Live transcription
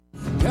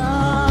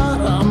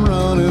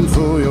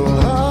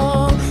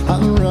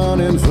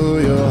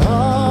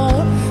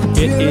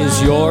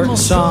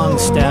song,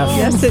 Steph.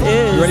 Yes, it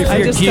is. You ready for I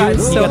your just cue? got You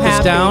so got happy.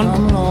 this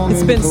down?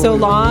 It's been so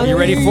long. You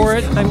ready for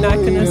it? I'm not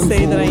going to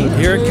say that I am.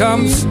 Here it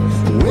comes.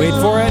 Wait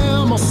for it.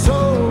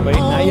 Wait,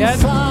 not yet.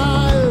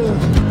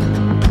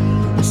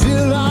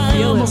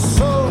 Feel it.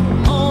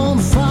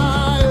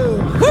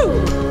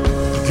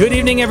 Woo! Good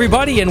evening,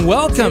 everybody, and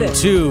welcome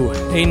to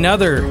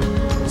another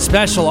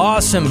special,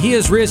 awesome He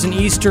Is Risen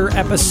Easter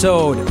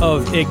episode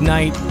of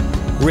Ignite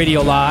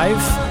Radio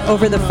Live.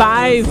 Over the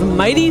 5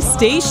 mighty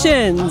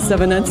stations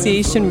of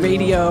Annunciation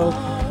Radio,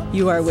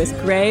 you are with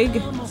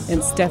Greg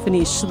and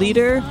Stephanie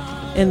Schlueter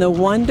and the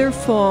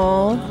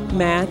wonderful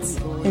Matt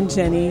and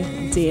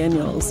Jenny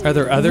Daniels. Are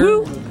there other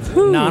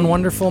Woo-hoo.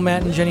 non-wonderful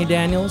Matt and Jenny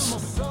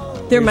Daniels?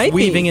 There might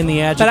weaving be, in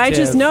the adjective. but I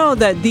just know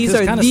that these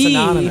It's are kinda the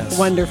synonymous.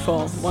 wonderful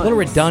ones. A little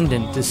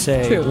redundant to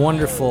say True.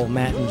 wonderful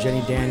Matt and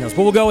Jenny Daniels,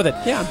 but we'll go with it.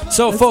 Yeah,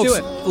 So, let's folks, do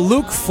it.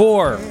 Luke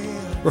 4.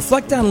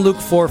 Reflect on Luke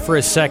 4 for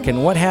a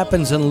second. What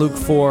happens in Luke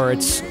 4?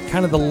 It's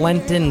kind of the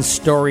Lenten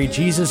story.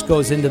 Jesus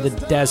goes into the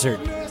desert,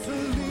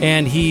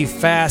 and he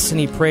fasts and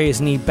he prays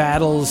and he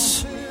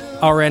battles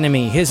our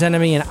enemy, his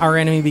enemy and our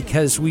enemy,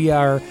 because we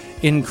are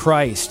in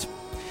Christ.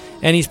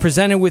 And he's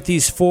presented with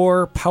these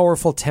 4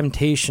 powerful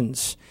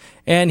temptations,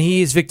 and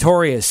he's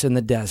victorious in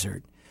the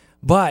desert.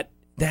 But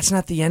that's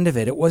not the end of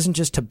it. It wasn't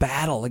just to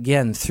battle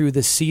again through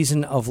the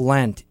season of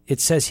Lent.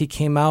 It says he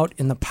came out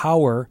in the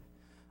power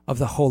of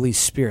the Holy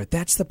Spirit.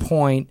 That's the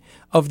point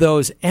of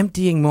those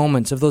emptying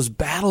moments, of those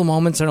battle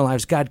moments in our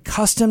lives. God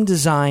custom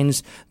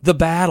designs the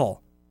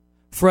battle.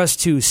 For us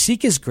to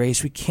seek His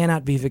grace, we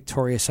cannot be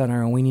victorious on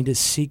our own. We need to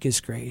seek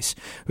His grace.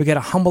 We've got to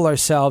humble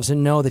ourselves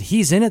and know that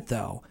He's in it,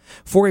 though,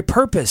 for a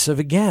purpose of,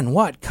 again,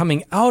 what?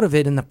 Coming out of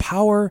it in the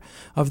power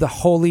of the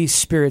Holy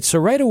Spirit. So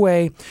right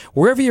away,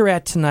 wherever you're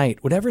at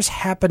tonight, whatever's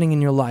happening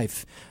in your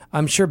life,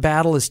 I'm sure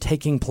battle is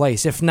taking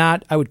place. If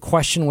not, I would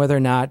question whether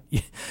or not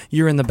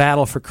you're in the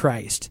battle for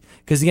Christ,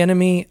 because the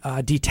enemy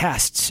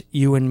detests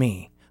you and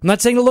me. I'm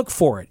not saying to look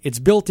for it. It's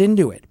built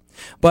into it.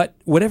 But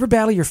whatever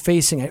battle you're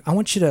facing, I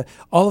want you to,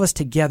 all of us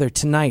together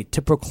tonight,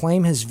 to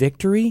proclaim His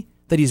victory,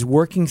 that He's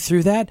working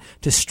through that,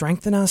 to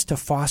strengthen us, to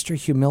foster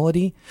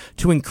humility,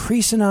 to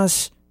increase in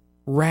us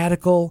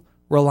radical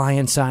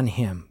reliance on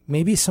Him.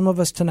 Maybe some of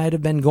us tonight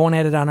have been going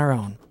at it on our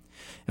own,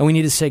 and we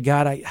need to say,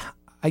 God,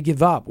 I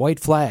give up, white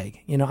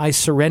flag. I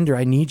surrender.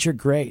 I need your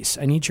grace.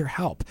 I need your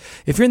help.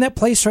 If you're in that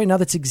place right now,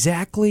 that's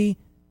exactly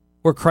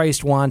where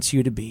Christ wants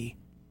you to be.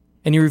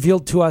 And He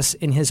revealed to us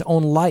in His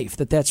own life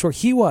that that's where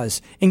He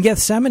was in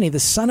Gethsemane, the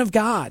Son of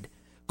God,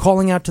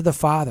 calling out to the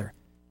Father.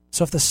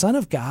 So if the Son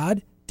of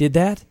God did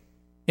that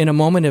in a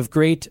moment of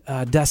great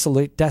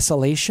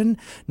desolation,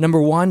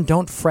 number one,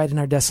 don't fret in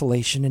our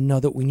desolation and know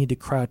that we need to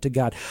cry out to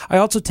God. I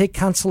also take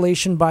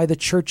consolation by the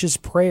church's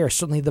prayer,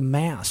 certainly the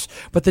Mass,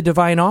 but the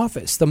divine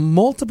office, the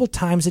multiple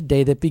times a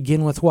day that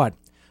begin with what?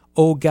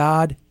 O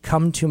God,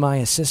 come to my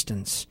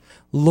assistance.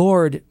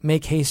 Lord,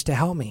 make haste to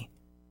help me.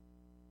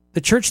 The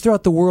church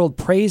throughout the world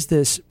prays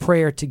this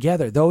prayer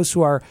together. Those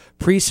who are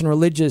priests and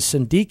religious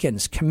and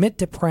deacons commit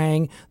to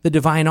praying the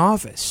divine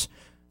office.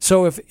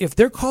 So if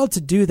they're called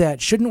to do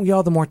that, shouldn't we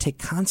all the more take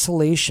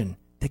consolation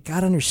that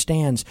God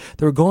understands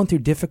that we're going through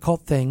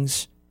difficult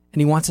things,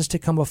 and He wants us to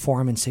come before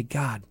Him and say,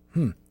 God,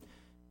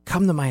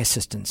 come to my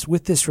assistance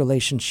with this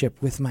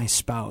relationship, with my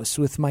spouse,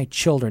 with my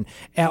children,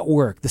 at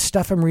work, the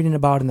stuff I'm reading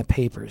about in the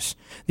papers,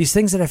 these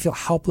things that I feel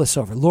helpless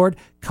over. Lord,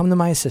 come to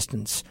my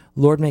assistance.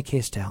 Lord, make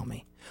haste to help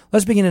me.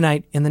 Let's begin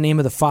tonight in the name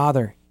of the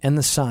Father, and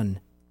the Son,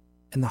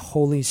 and the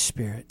Holy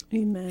Spirit.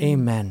 Amen.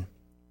 Amen.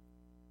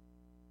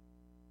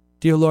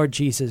 Dear Lord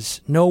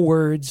Jesus, no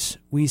words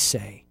we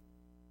say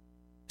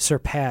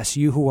surpass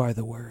You who are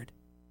the Word.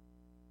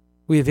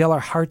 We avail our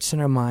hearts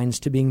and our minds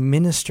to being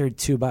ministered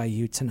to by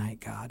You tonight,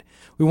 God.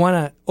 We want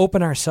to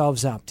open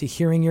ourselves up to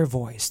hearing Your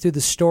voice through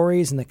the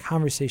stories and the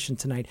conversation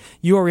tonight.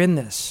 You are in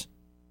this.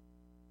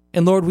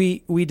 And Lord,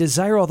 we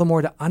desire all the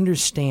more to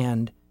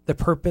understand the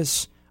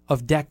purpose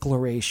of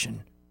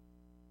declaration,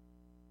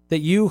 that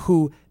You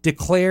who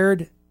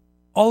declared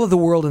all of the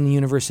world and the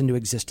universe into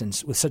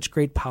existence with such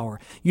great power,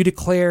 You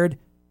declared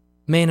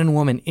man and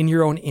woman in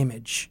Your own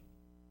image.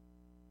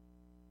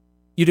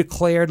 You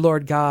declared,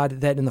 Lord God,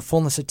 that in the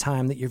fullness of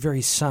time that Your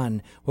very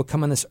Son will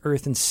come on this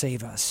earth and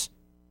save us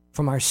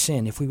from our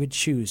sin if we would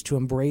choose to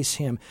embrace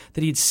Him,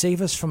 that He'd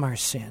save us from our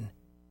sin,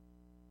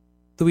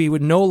 that we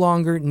would no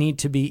longer need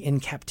to be in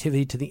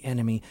captivity to the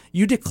enemy.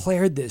 You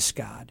declared this,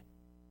 God,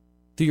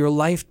 through Your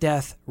life,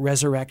 death,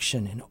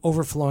 resurrection, and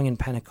overflowing in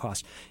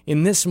Pentecost.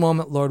 In this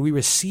moment, Lord, we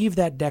receive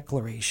that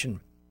declaration.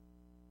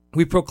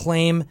 We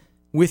proclaim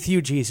with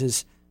You,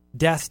 Jesus,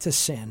 death to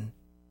sin,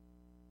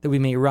 that we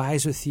may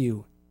rise with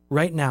You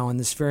right now in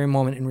this very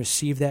moment and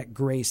receive that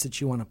grace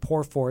that You want to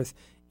pour forth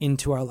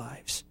into our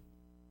lives.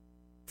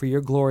 For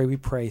Your glory we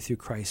pray through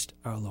Christ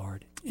our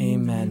Lord.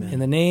 Amen. In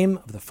the name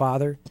of the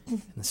Father,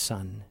 and the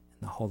Son,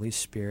 and the Holy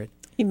Spirit.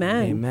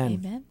 Amen.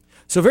 Amen.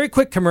 So very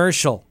quick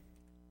commercial.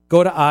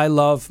 Go to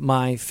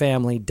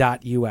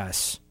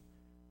ilovemyfamily.us.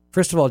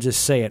 First of all,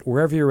 just say it.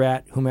 Wherever you're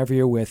at, whomever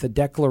you're with, a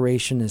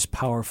declaration is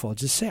powerful.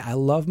 Just say, I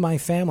love my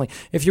family.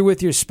 If you're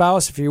with your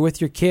spouse, if you're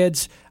with your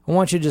kids, I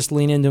want you to just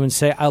lean into them and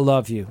say, I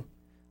love you.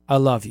 I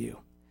love you.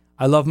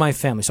 I love my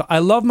family. So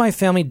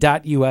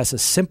ilovemyfamily.us, a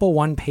simple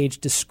one-page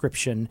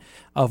description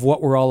of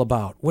what we're all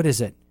about. What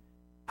is it?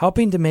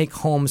 Helping to make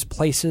homes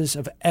places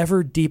of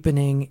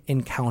ever-deepening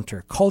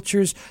encounter,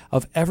 cultures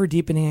of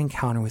ever-deepening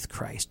encounter with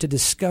Christ, to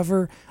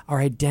discover our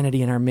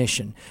identity and our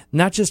mission,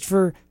 not just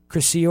for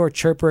Cursillo or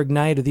Chirp or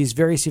Ignite or these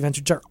various events,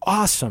 which are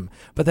awesome,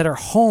 but that our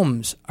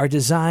homes are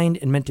designed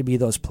and meant to be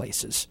those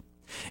places.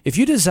 If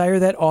you desire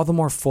that all the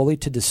more fully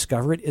to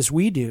discover it as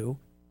we do,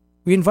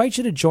 we invite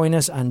you to join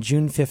us on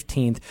June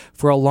 15th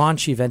for a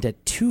launch event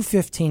at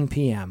 2:15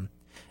 p.m.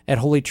 at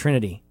Holy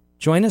Trinity.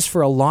 Join us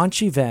for a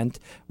launch event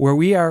where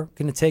we are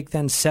going to take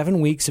then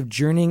 7 weeks of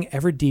journeying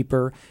ever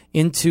deeper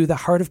into the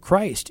heart of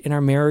Christ in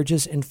our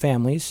marriages and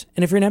families.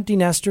 And if you're an empty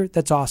nester,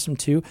 that's awesome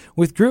too,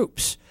 with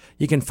groups.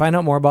 You can find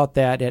out more about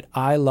that at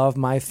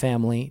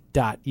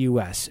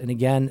ilovemyfamily.us. And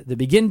again, the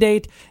begin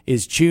date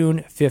is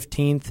June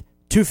 15th,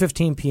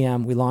 2:15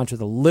 p.m. We launch with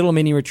a little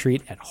mini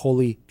retreat at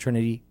Holy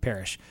Trinity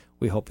Parish.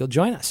 We hope you'll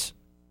join us.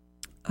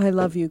 I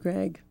love you,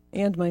 Greg,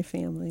 and my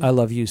family. I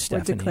love you,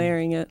 Stephanie. We're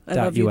declaring it. I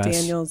love you,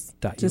 Daniels.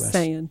 Just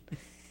saying.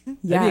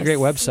 That'd be a great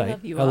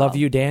website. I love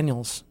you,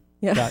 Daniels.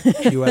 Yeah.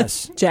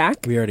 .us.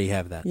 Jack? We already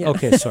have that. Yeah.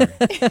 Okay, sorry.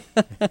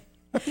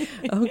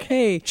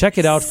 Okay. Check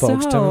it out,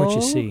 folks. Tell me what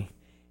you see.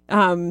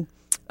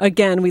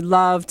 Again, we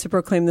love to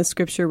proclaim the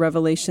scripture,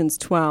 Revelations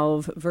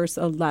 12, verse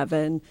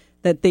 11,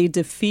 that they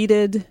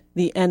defeated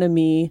the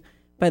enemy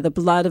by the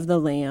blood of the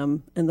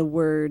Lamb and the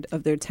word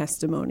of their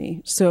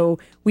testimony. So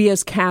we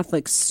as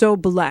Catholics, so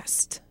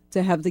blessed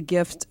to have the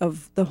gift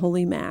of the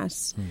Holy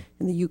Mass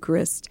and the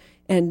Eucharist.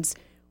 And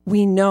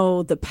we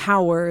know the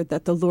power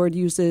that the Lord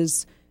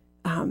uses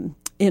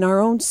in our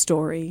own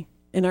story,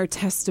 in our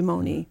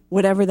testimony,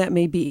 whatever that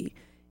may be.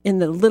 In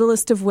the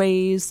littlest of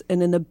ways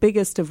and in the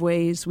biggest of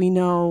ways, we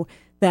know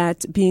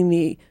that being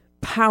the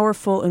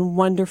powerful and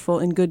wonderful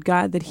and good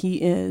God that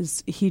He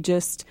is, He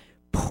just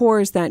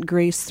pours that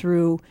grace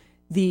through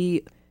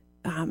the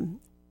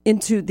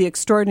into the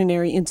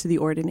extraordinary, into the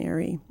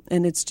ordinary.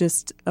 And it's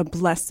just a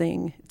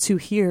blessing to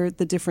hear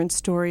the different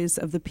stories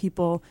of the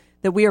people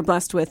that we are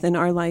blessed with in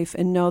our life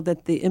and know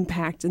that the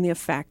impact and the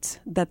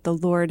effect that the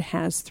Lord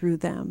has through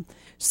them.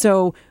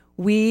 So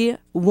we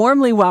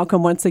warmly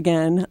welcome once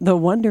again the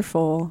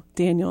wonderful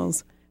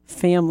Daniels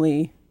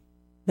family,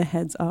 the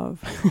heads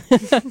of.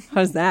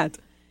 How's that?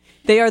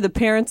 They are the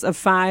parents of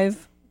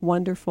 5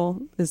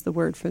 wonderful is the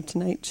word for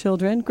tonight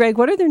children. Greg,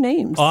 what are their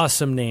names?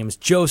 Awesome names.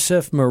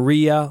 Joseph,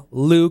 Maria,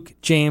 Luke,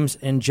 James,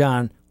 and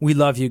John. We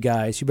love you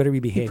guys. You better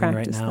be behaving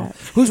right now. That.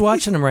 Who's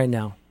watching them right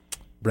now?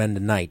 Brenda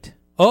Knight.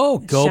 Oh,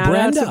 go Shout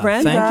Brenda. out to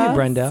Brenda. Thank you,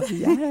 Brenda.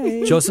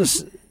 Yay.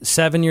 Joseph's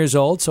 7 years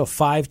old, so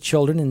 5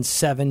 children in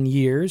 7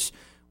 years.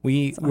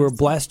 We were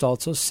blessed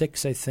also,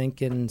 6, I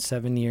think, in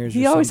 7 years.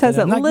 He always has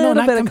a little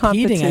bit of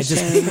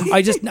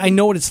competition. I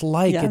know what it's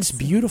like. Yes. It's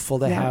beautiful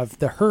to have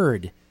the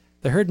herd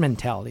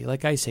mentality,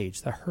 like Ice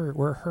Age. The herd,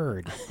 we're a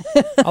herd.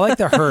 I like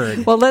the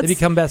herd. Well, let's they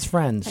become best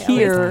friends.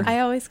 I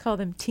always call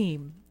them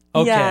team.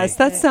 Okay. Yes,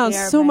 that sounds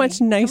so much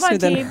nicer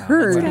than team.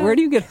 herd. Where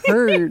do you get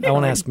herd? I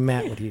want to ask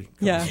Matt what he.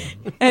 Yeah.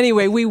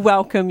 Anyway, we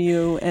welcome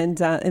you and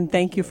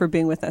thank you for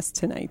being with us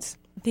tonight.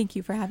 Thank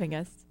you for having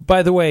us.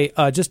 By the way,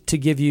 just to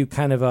give you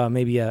kind of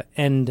maybe a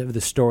end of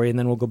the story, and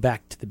then we'll go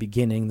back to the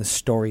beginning, the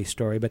story.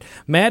 But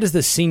Matt is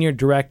the senior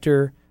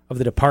director of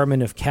the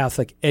Department of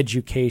Catholic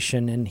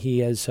Education, and he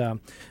has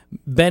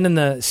been in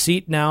the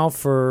seat now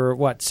for,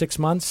 6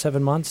 months,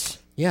 7 months?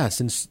 Yeah,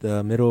 since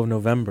the middle of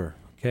November.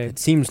 Okay. It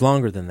seems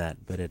longer than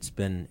that, but it's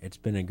been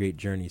a great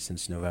journey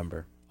since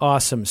November.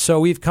 Awesome. So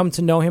we've come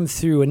to know him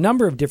through a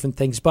number of different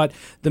things, but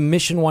the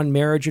Mission One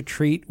Marriage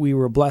Retreat we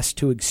were blessed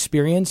to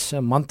experience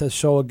a month or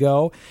so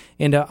ago,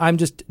 and I'm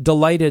just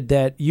delighted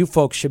that you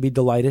folks should be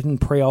delighted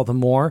and pray all the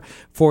more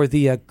for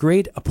the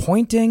great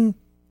appointing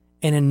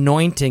and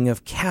anointing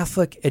of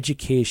Catholic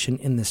education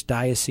in this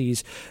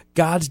diocese.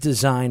 God's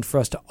design for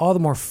us to all the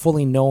more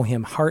fully know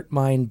Him, heart,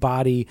 mind,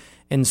 body,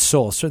 and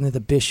soul. Certainly the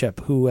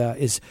bishop, who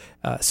is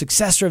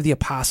successor of the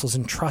apostles,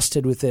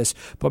 entrusted with this.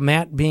 But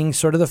Matt being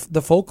sort of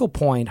the focal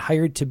point,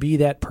 hired to be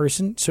that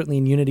person, certainly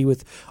in unity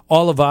with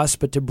all of us,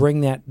 but to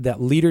bring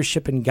that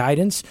leadership and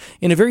guidance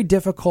in a very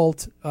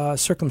difficult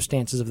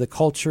circumstances of the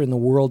culture and the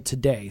world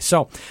today.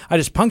 So I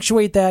just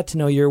punctuate that to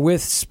know you're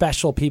with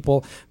special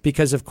people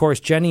because, of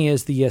course, Jenny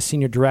is the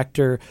senior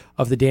director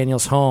of the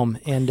Daniels home,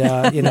 and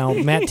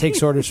Matt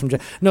takes orders from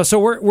Jenny. No, so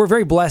we're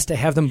very blessed to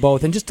have them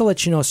both. And just to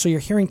let you know, so you're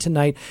hearing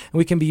tonight,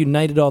 and we can be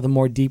united all the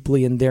more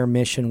deeply in their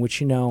mission,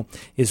 which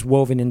is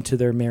woven into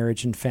their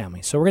marriage and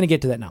family. So we're going to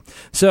get to that now.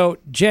 So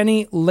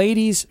Jenny,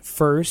 ladies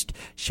first,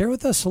 share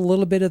with us a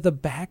little bit of the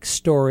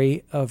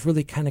backstory of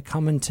really kind of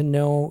coming to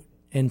know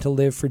and to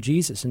live for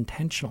Jesus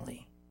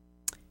intentionally.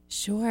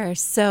 Sure.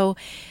 So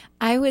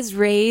I was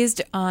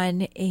raised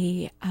on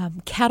a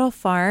cattle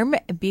farm,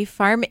 a beef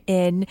farm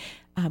in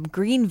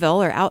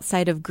Greenville, or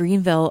outside of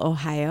Greenville,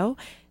 Ohio.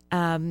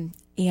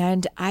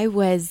 and I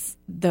was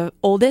the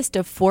oldest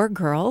of 4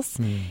 girls.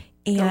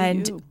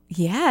 And you.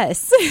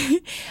 yes,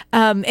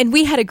 and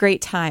we had a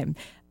great time.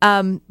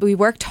 We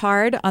worked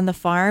hard on the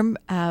farm.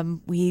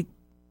 We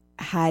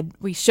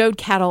showed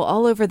cattle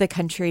all over the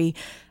country.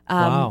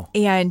 Wow.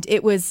 And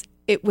it was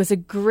a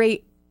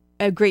great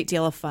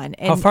deal of fun.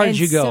 And, How far did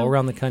you go so,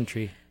 around the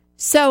country?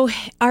 So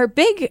our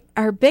big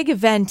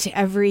event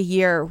every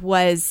year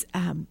was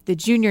the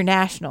Junior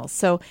Nationals.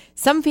 So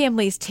some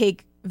families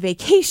take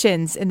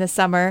vacations in the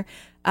summer.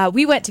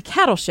 We went to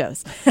cattle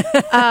shows.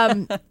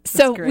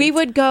 So great. we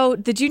would go,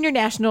 the Junior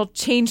National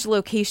changed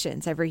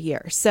locations every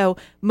year. So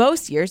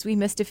most years, we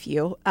missed a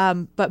few,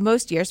 but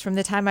most years from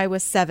the time I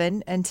was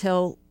 7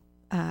 until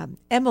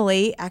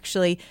Emily,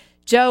 actually,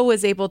 Joe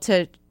was able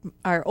to,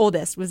 our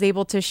oldest, was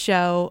able to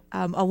show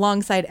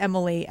alongside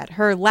Emily at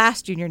her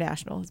last Junior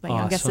National, as my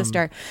youngest Awesome.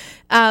 sister.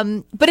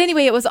 But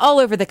anyway, it was all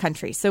over the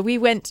country. So we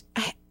went.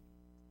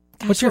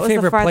 What's your what was the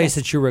favorite place farthest?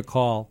 that you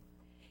recall?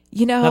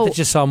 You know, Not that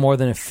you saw more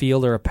than a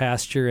field or a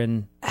pasture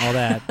and all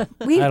that.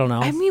 I don't know.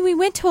 I mean, we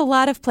went to a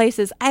lot of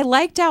places. I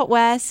liked out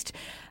west.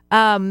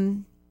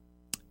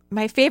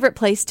 My favorite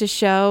place to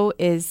show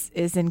is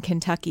in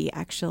Kentucky,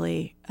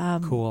 actually.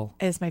 Cool.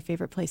 Is my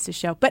favorite place to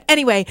show. But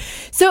anyway,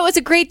 so it was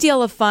a great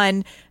deal of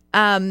fun.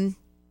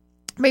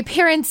 My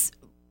parents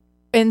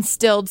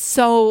instilled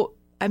so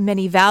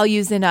many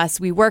values in us.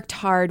 We worked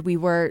hard. We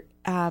were,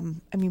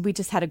 we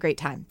just had a great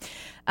time.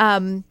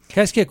 Can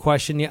I ask you a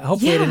question? Yeah,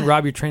 hopefully I didn't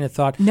rob your train of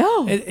thought.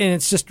 No. And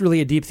it's just really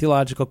a deep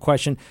theological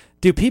question.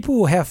 Do people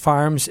who have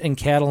farms and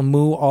cattle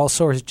moo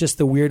also, or is it just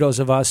the weirdos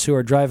of us who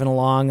are driving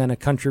along on a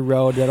country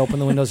road that open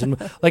the windows and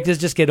like, does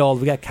it just get old?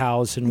 We got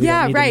cows and we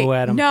don't need to moo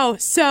at them. No,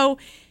 so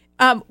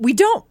we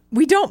don't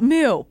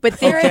moo, but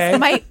there is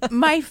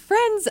my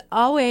friends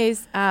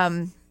always.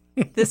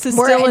 This is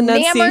We're still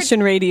enamored-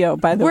 Annunciation Radio,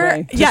 by the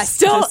way. Yeah,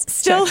 still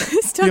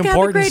The Catholic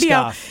important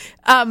radio.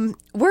 stuff.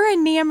 We're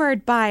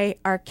enamored by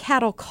our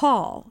cattle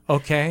call,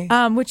 Okay.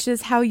 which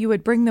is how you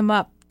would bring them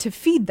up to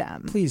feed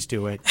them. Please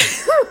do it.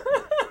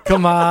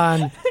 Come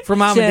on. For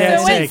mom and Jen.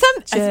 dad's So when sake.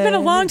 it's been a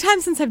long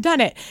time since I've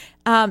done it.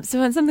 So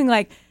when something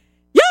like,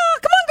 "Yeah,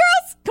 come on,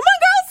 girls! Come on,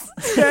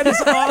 girls!" That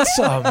is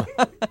awesome.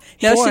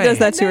 Now Boy. she does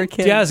that to her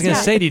kids. Yeah, I was going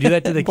to say, do you do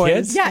that to the Boys.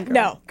 kids? Yeah,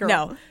 no.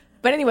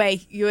 But anyway,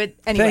 you would.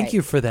 Anyway, Thank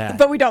you for that.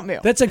 But we don't moo.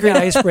 That's a great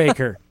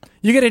icebreaker.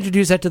 You got to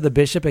introduce that to the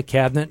bishop at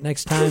Cabinet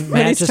next time.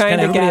 Matt, he's just trying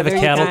kind of to everybody have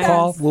a gather cattle you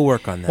call. guys. We'll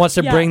work on that. Wants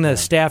to Yeah. bring the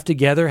staff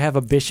together, have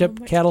a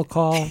bishop cattle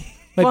call.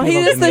 Might Well, be a he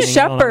little is the demeaning.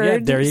 I don't know. Yeah,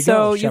 shepherd, there you so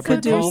go. you shepherd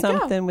could do call.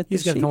 something with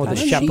He's the going to sheep. come with a I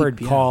don't know. shepherd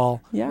Sheep, yeah.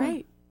 call. Yeah.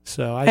 Right.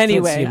 So I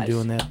Anyway. can't see him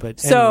doing that. But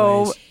So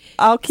anyways.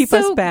 I'll keep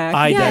us So- back.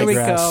 I There we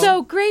digress. go.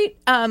 So great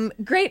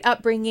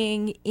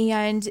upbringing.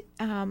 And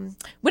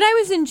when I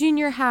was in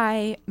junior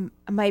high,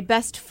 my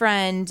best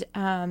friend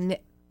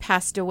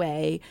passed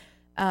away.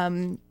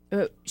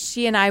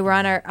 She and I were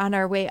on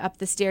our way up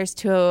the stairs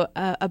to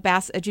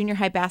a junior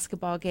high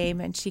basketball game,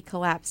 and she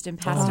collapsed and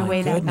passed Oh, my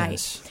away that night.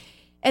 goodness.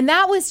 And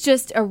that was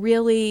just a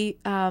really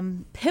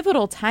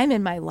pivotal time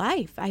in my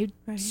life. I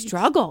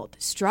struggled,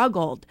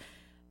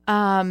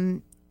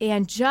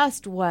 and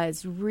just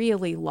was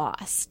really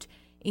lost.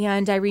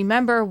 And I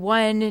remember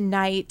one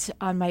night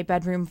on my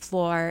bedroom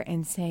floor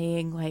and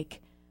saying, like,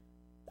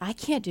 I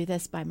can't do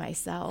this by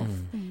myself,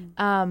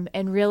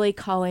 and really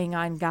calling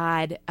on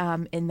God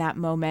in that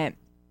moment.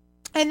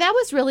 And that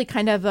was really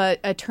kind of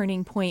a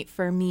turning point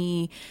for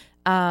me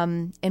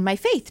in my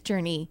faith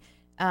journey.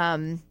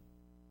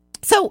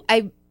 So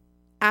I,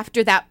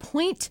 after that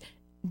point,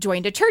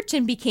 joined a church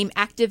and became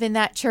active in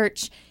that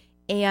church,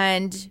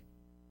 and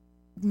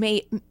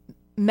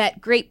met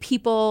great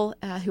people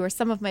who are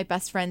some of my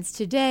best friends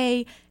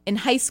today. In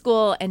high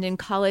school and in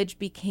college,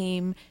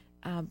 became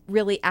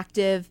really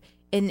active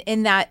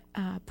in that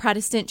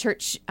Protestant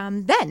church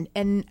then.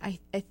 And I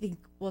think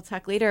we'll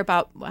talk later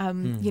about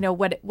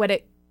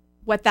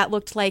what that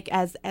looked like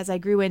as I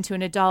grew into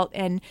an adult.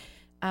 And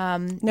Now,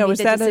 made was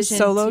the that a decision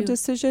solo to-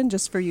 decision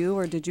just for you,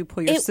 or did you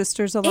pull your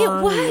sisters along? It or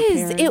your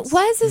was. It parents?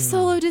 was a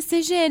solo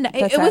decision.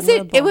 That's It was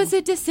admirable.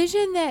 a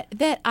decision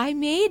that I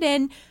made,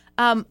 and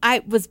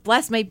I was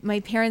blessed. My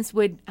parents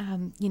would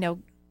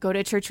go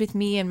to church with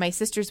me, and my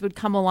sisters would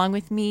come along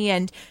with me,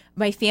 and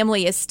my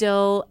family is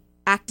still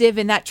active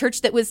in that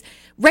church that was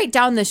right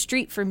down the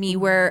street from me,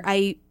 where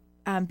I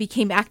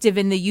became active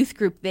in the youth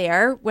group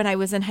there when I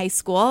was in high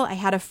school. I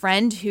had a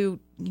friend who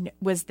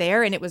was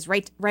there, and it was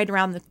right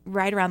around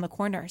the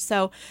corner.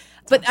 So,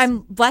 but I'm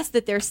blessed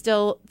that they're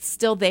still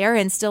there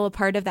and still a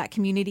part of that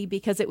community,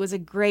 because it is a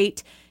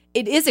great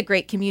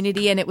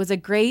community, and it was a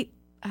great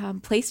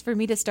place for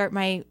me to start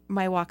my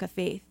walk of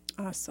faith.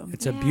 Awesome.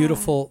 It's a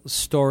beautiful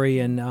story,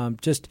 and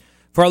just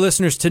for our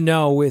listeners to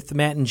know, with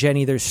Matt and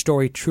Jenny, their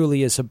story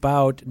truly is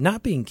about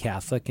not being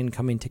Catholic and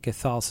coming to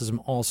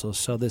Catholicism also.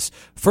 So this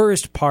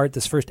first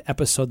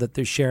episode that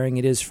they're sharing,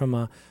 it is from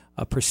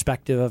a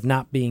perspective of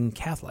not being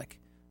Catholic.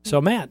 So,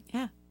 Matt.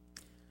 Yeah.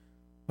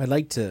 I'd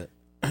like to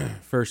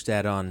first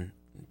add on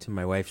to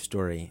my wife's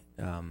story.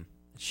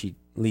 She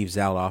leaves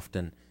out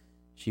often.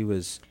 She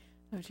was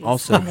Oh, geez.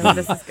 also I know where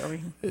this is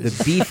going.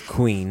 the beef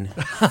queen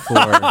for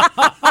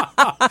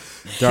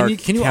Dark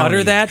Can you County.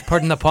 utter that?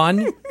 Pardon the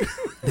pun.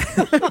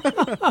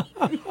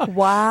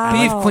 Wow.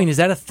 Beef queen, is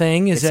that a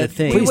thing? Is It's that? a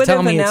thing. Please We tell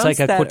would me have it's like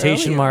a announced that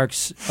quotation earlier.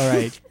 marks. All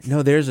right.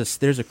 No, there's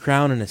a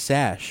crown and a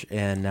sash,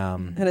 and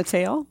And a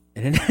tail?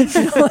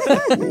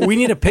 We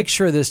need a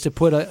picture of this to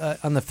put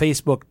on the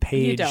Facebook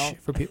page don't.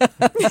 for people.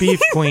 Beef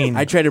queen.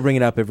 I try to bring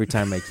it up every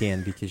time I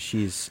can because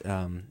she's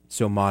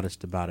so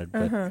modest about it.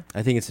 But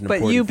I think it's an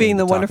important But you thing being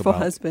to the talk wonderful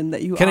about. husband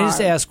that you Can are. I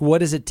just ask, what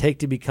does it take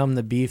to become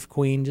the beef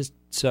queen? Just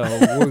so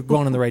we're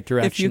going in the right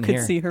direction if you could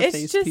here. see her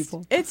face,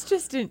 people. It's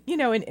just an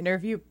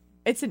interview.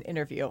 It's an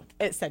interview,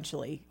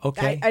 essentially.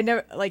 Okay. I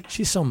never like.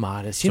 She's so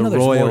modest. It's You know, a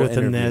there's more royal than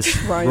interview.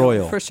 this.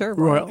 Royal. For sure.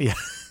 Royal. Yeah.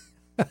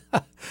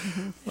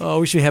 Oh,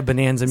 we should have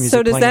Bonanza music.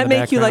 So does playing in that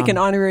the make you like an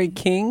background. honorary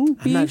king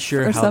beef I'm not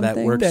sure or how something?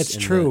 that works. That's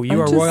in true. the- You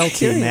I'm are just royalty,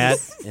 curious. Matt.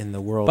 in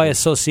the world. By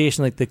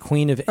association, like the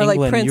Queen of Or like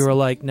England. Prince You were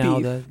like now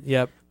Beef. the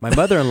yep. My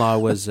mother-in-law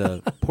was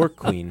a pork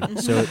queen,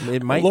 so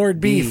it might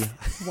Lord be,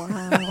 Beef.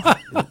 Wow.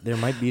 There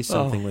might be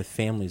something with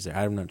families there.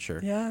 I'm not sure.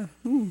 Yeah.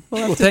 We'll have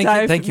Well, to thank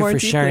dive you more for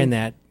deeply. sharing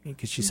that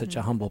because she's such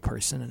a humble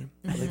person, and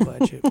I'm really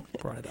glad you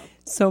brought it up.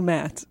 So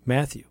Matt,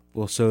 Matthew.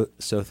 Well, so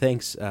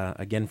thanks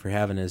again for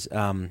having us.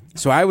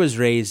 So I was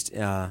raised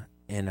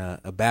in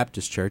a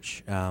Baptist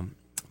church.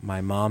 My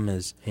mom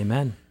is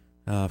Amen.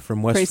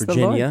 from West Praise the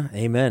Virginia.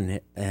 Amen.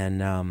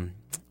 And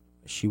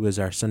she was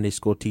our Sunday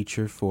school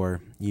teacher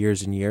for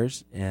years and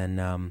years. And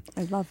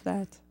I love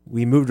that.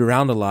 we moved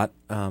around a lot.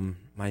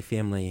 My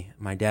family,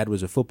 my dad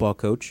was a football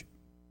coach.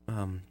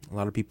 A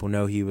lot of people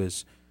know he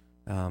was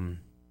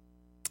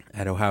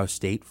at Ohio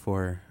State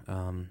for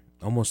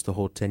almost the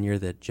whole tenure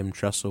that Jim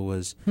Tressel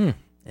was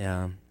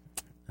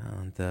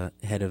the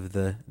head of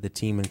the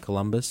team in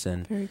Columbus.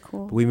 And Very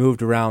cool. we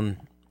moved around.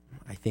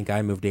 I think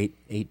I moved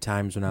eight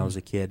times when I was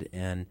a kid,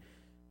 and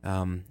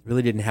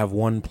really didn't have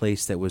one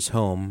place that was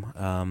home,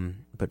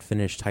 but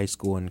finished high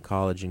school and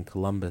college in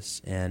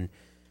Columbus. And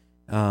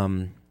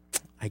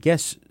I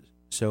guess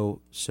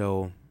so.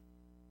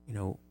 You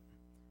know,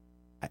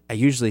 I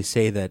usually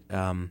say that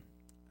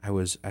I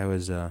was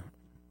a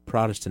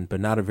Protestant, but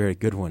not a very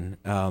good one.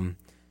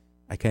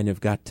 I kind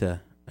of got to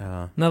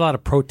Not a lot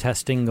of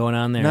protesting going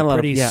on there. Not a lot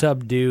of- Pretty yeah.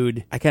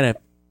 subdued, I kind of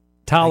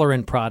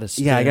tolerant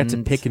Protestant. I got to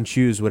pick and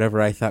choose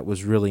whatever I thought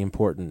was really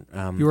important.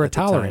 You were at the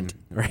time. tolerant.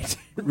 Right?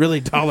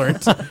 Really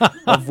tolerant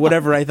of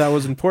whatever I thought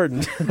was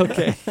important.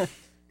 Okay.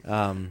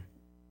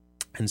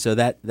 And so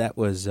that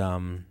was I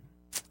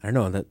don't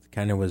know, that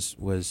kind of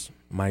was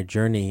my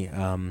journey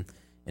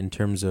in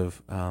terms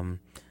of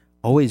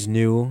always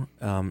knew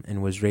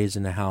and was raised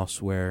in a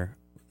house where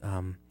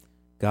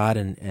God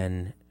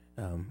and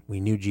we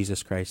knew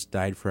Jesus Christ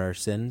died for our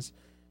sins.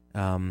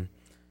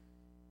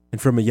 And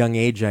from a young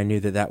age, I knew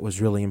that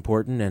was really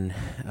important,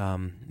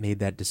 and made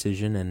that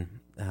decision.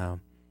 And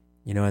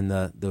and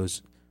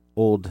those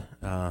old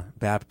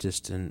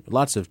Baptist and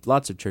lots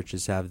of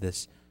churches have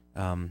this.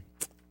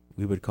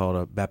 We would call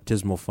it a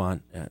baptismal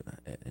font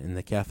in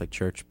the Catholic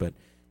Church, but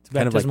It's a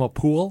baptismal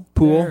pool.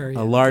 pool, there,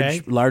 a large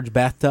okay. large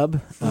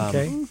bathtub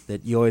Okay.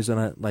 that you always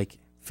want to like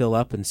fill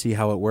up and see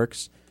how it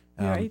works.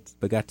 Right.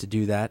 But got to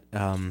do that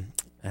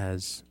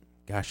as,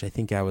 gosh, I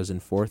think I was in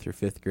 4th or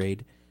 5th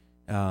grade.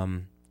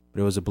 But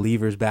it was a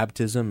believer's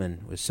baptism,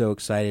 and was so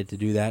excited to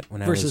do that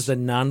when I was Versus the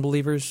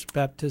non-believers'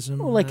 baptism.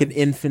 like an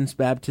infant's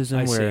baptism,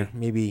 I where see.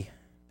 maybe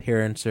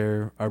parents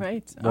are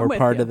Right. I'm more with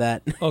part you. of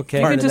that. Okay.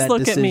 You part can of just that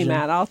look at me, decision.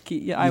 Matt. I'll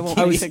keep. Yeah, I won't.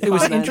 It make was, the it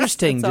was comments.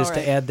 interesting That's just all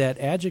to right. add that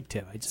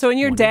adjective. I just So, and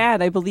your wondered.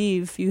 dad, I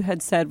believe you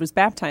had said, was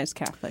baptized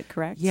Catholic,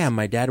 correct? Yeah,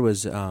 my dad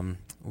was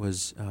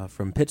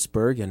from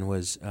Pittsburgh, and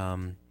was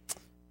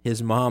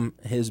his mom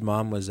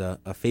was a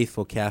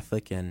faithful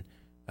Catholic, and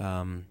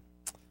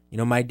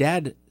my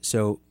dad,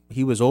 so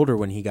he was older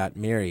when he got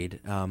married,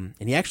 and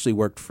he actually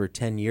worked for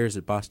 10 years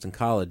at Boston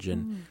College,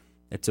 and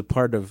it's a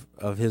part of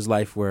his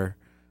life where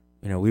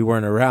we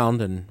weren't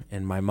around,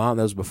 and my mom,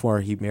 that was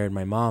before he married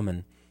my mom,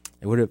 and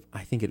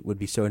I think it would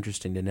be so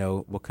interesting to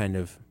know what kind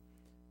of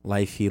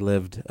life he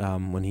lived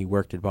when he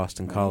worked at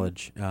Boston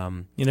College.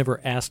 You never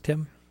asked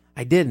him?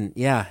 I didn't,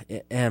 yeah.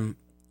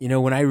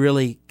 When I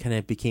really kind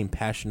of became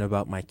passionate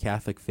about my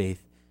Catholic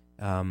faith,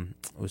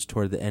 was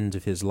toward the end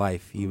of his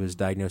life. He was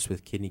diagnosed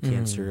with kidney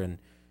cancer and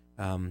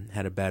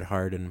had a bad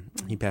heart, and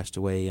he passed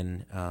away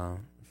in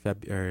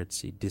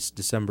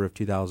December of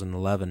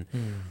 2011.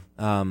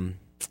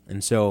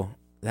 And so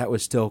that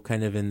was still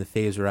kind of in the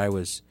phase where I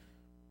was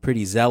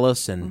pretty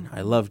zealous, and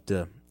I loved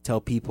to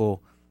tell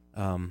people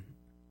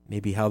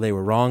maybe how they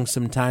were wrong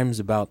sometimes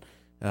about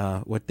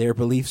what their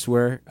beliefs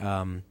were.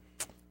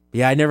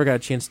 Yeah, I never got a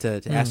chance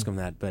to ask him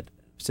that, but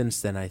since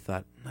then I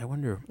thought, I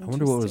wonder what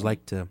it was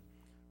like to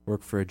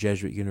work for a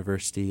Jesuit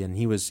university, and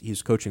he was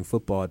coaching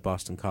football at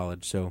Boston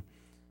College, so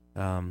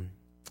I'll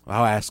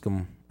ask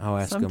him.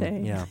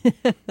 Someday. Yeah,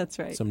 That's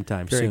right.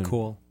 sometime Very soon.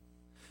 cool.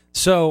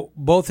 So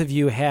both of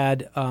you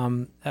had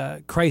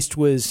Christ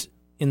was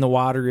in the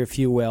water, if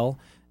you will,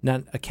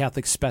 not a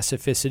Catholic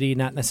specificity,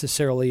 not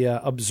necessarily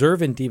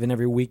observant even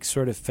every week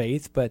sort of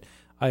faith, but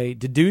I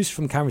deduced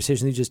from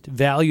conversation that just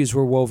values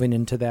were woven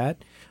into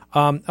that.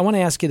 I want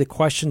to ask you the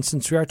question,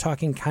 since we are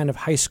talking kind of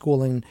high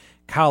school and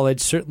college.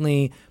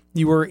 Certainly,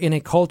 you were in a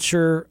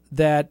culture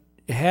that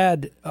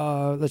had,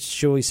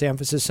 shall we say,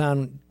 emphasis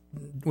on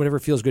whatever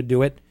feels good,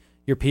 do it.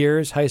 Your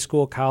peers, high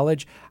school,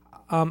 college.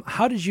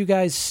 How did you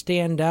guys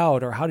stand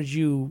out, or how did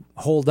you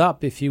hold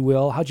up, if you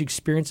will? How did you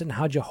experience it, and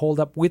how did you hold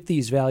up with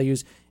these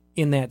values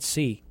in that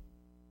sea?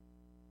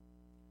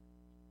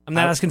 I'm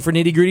not asking for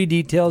nitty-gritty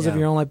details of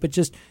your own life, but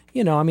just,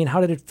 how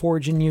did it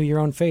forge in you your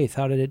own faith?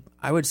 How did it?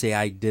 I would say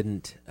I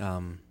didn't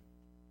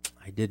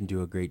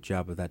do a great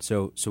job of that.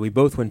 So we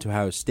both went to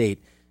Ohio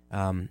State,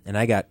 and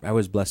I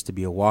was blessed to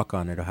be a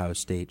walk-on at Ohio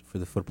State for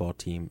the football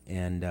team,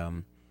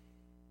 and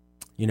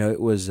it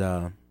was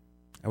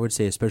I would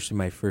say, especially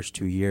my first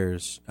 2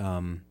 years,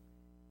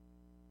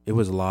 it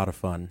was a lot of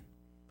fun,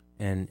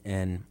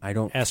 and I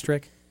don't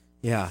asterisk.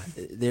 Yeah,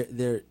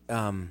 there.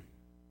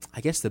 I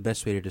guess the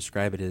best way to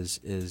describe it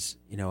is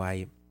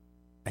I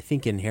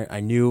think I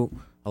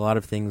knew a lot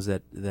of things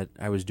that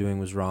I was doing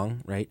was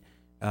wrong, right?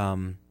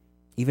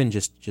 Even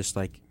just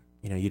like,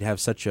 you'd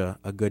have such a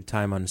good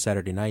time on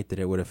Saturday night that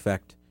it would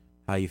affect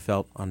how you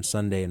felt on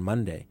Sunday and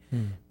Monday.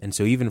 And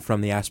so even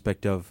from the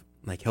aspect of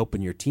like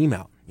helping your team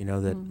out,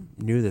 that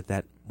knew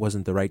that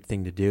wasn't the right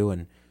thing to do.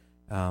 And,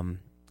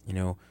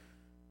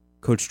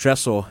 Coach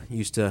Tressel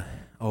used to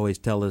always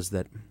tell us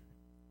that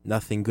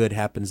nothing good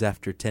happens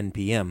after 10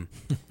 p.m.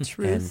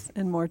 Truth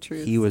and more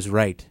truth. He was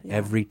right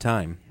every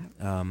time.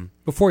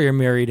 Before you're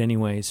married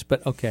anyways,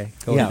 but okay.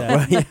 Go with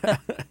that. Well,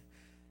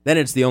 then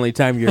it's the only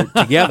time you're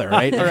together,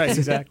 right? Right,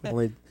 exactly.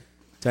 Only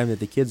time that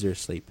the kids are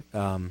asleep.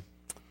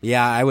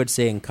 I would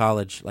say in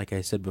college, like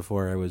I said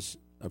before, I was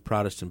a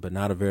Protestant, but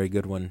not a very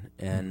good one,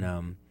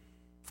 and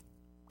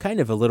kind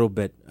of a little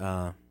bit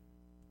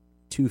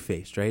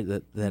two-faced, right?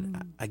 That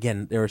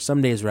again, there were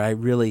some days where I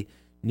really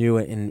knew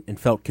it and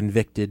felt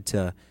convicted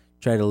to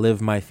try to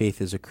live my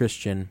faith as a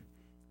Christian,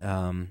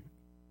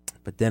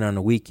 but then on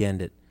a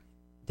weekend it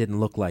didn't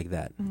look like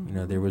that.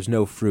 There was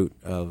no fruit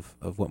of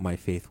what my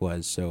faith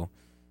was. So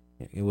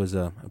it was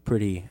a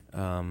pretty,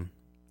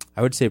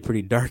 I would say, a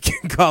pretty dark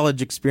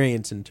college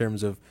experience in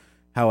terms of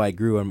how I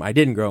grew. I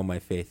didn't grow in my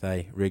faith.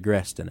 I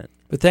regressed in it.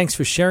 But thanks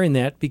for sharing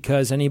that,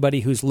 because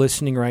anybody who's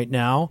listening right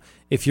now,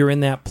 if you're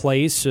in that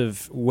place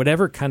of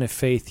whatever kind of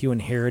faith you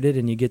inherited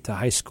and you get to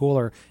high school,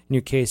 or in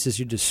your case, as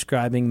you're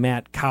describing,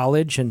 Matt,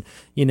 college, and,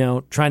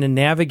 trying to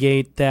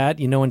navigate that,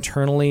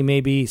 internally,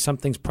 maybe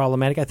something's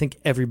problematic. I think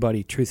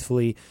everybody,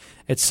 truthfully,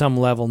 at some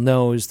level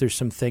knows there's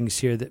some things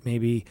here that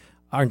maybe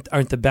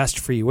aren't the best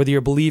for you, whether you're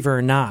a believer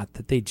or not,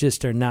 that they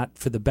just are not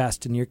for the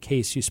best. In your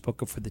case, you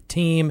spoke up for the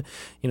team,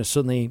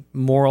 certainly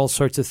moral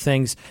sorts of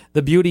things.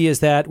 The beauty is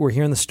that we're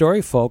hearing the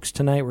story, folks.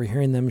 Tonight we're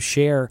hearing them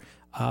share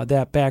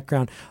that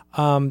background.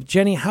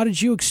 Jenny, how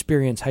did you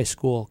experience high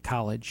school,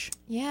 college?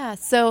 Yeah,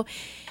 so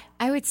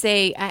I would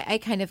say I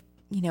kind of,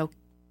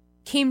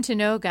 came to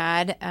know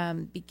God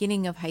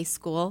beginning of high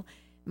school.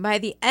 By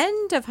the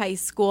end of high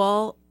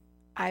school,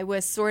 I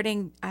was sort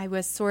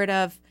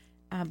of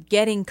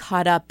getting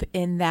caught up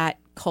in that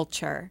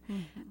culture.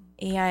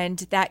 And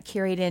that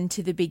carried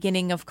into the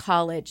beginning of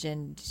college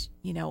and,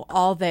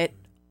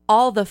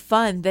 all the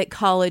fun that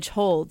college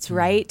holds,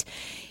 right?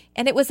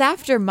 And it was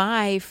after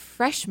my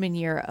freshman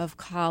year of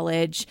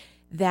college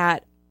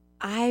that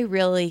I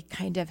really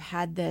kind of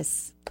had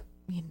this,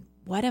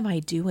 what am I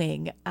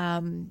doing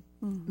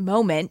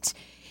moment.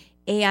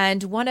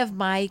 And one of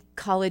my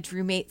college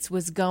roommates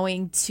was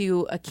going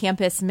to a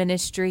campus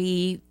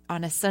ministry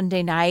on a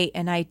Sunday night,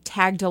 and I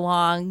tagged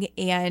along.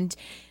 And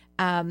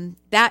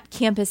that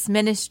campus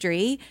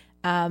ministry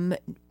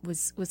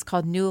was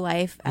called New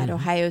Life at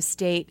Ohio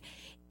State.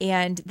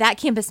 And that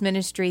campus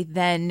ministry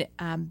then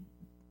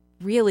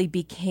really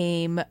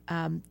became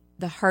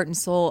the heart and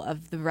soul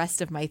of the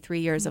rest of my 3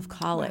 years of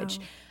college.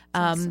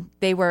 Wow. Awesome.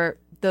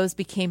 Those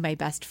became my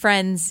best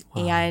friends.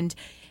 Wow. And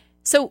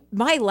so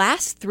my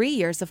last 3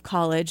 years of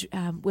college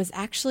was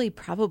actually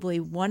probably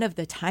one of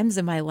the times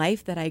in my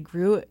life that I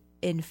grew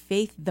in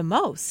faith the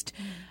most.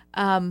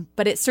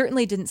 But it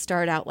certainly didn't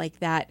start out like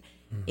that.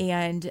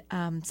 And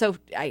so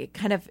I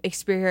kind of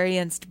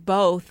experienced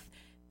both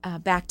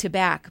back to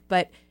back.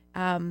 But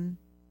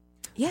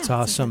That's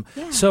awesome.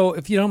 Yeah. So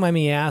if you don't mind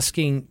me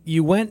asking,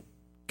 you went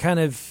kind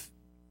of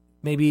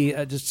maybe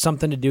just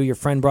something to do. Your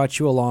friend brought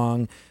you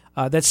along.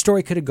 That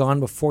story could have gone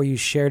before you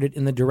shared it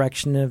in the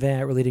direction of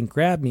it really didn't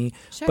grab me,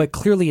 but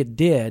clearly it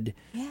did.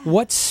 Yeah.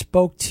 What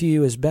spoke to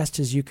you as best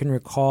as you can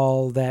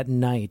recall that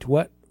night?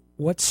 What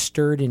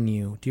stirred in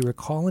you? Do you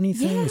recall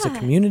anything? Yeah. Was it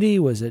community?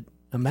 Was it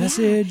a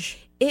message?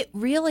 Yeah. It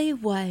really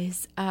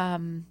was a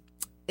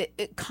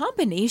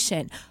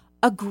combination,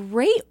 a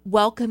great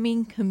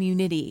welcoming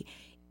community.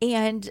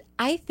 And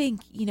I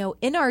think,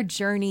 in our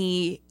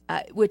journey,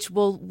 which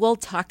we'll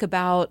talk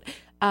about,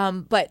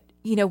 but,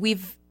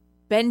 we've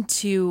been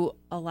to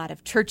a lot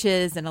of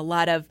churches and a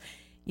lot of,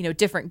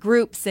 different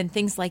groups and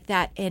things like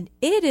that. And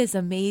it is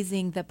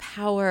amazing the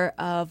power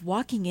of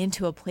walking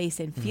into a place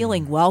and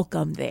feeling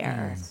welcome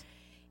there.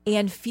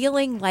 and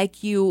feeling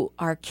like you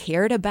are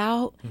cared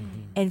about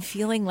and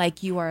feeling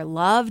like you are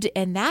loved.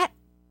 And that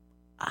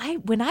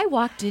when I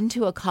walked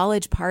into a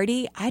college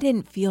party, I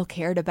didn't feel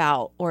cared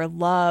about or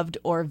loved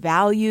or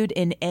valued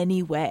in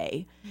any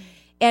way.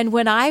 And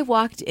when I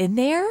walked in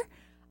there,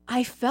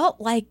 I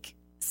felt like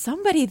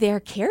somebody there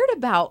cared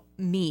about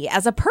me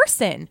as a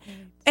person.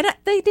 And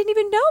they didn't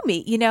even know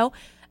me, you know?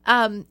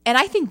 And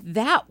I think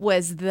that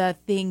was the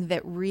thing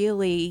that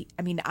really,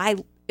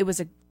 it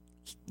was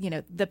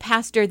the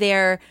pastor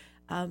there,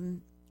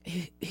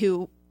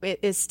 who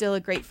is still a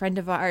great friend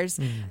of ours.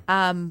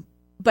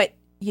 But,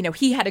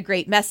 he had a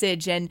great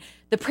message and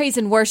the praise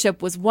and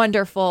worship was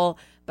wonderful.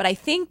 But I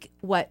think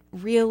what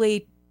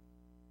really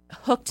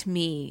hooked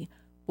me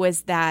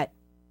was that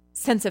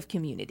sense of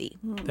community.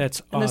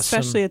 That's awesome. And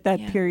especially at that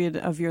period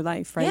of your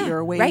life, right? Yeah, You're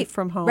away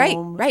from home.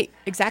 Right,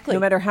 exactly. No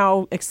matter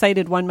how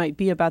excited one might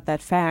be about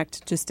that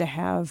fact, just to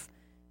have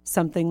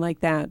something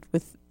like that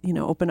with,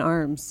 open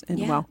arms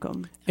and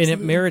welcome. And it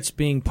merits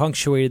being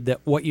punctuated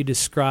that what you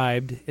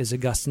described, as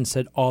Augustine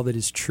said, all that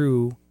is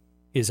true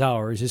is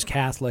ours, is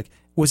Catholic,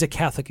 was a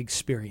Catholic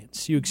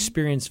experience. You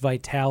experienced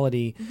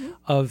vitality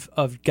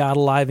of God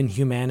alive in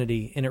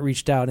humanity, and it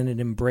reached out and it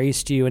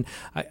embraced you. And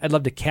I'd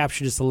love to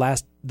capture just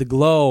the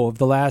glow of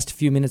the last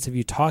few minutes of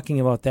you talking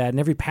about that, and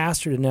every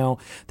pastor to know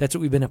that's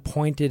what we've been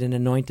appointed and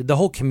anointed. The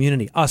whole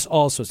community, us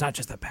also. It's not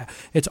just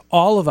it's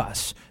all of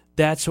us.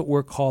 That's what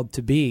we're called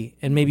to be.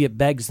 And maybe it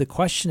begs the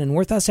question, and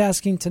worth us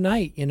asking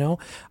tonight,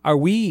 are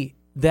we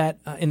that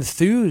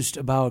enthused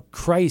about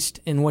Christ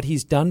and what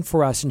he's done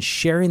for us and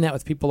sharing that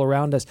with people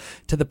around us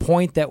to the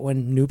point that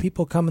when new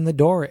people come in the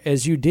door,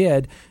 as you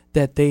did,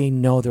 that they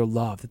know they're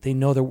loved, that they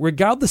know they're,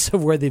 regardless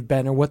of where they've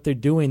been or what they're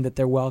doing, that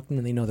they're welcome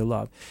and they know they're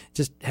loved.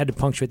 Just had to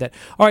punctuate that.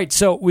 All right,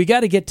 so we got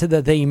to get to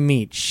the they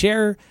meet.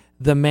 Share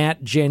the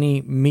Matt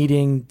Jenny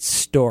meeting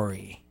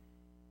story,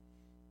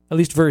 at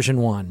least version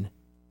 1.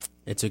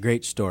 It's a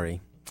great story.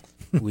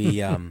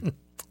 We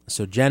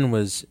so Jen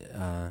was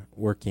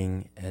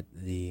working at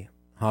the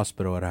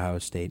hospital at Ohio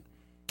State,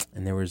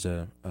 and there was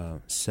a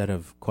set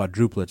of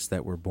quadruplets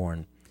that were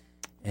born,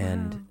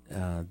 and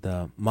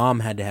the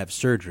mom had to have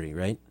surgery,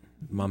 right?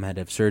 Mom had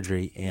to have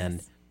surgery,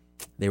 and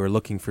they were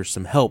looking for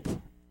some help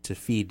to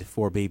feed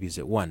 4 babies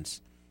at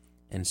once.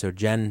 And so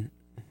Jen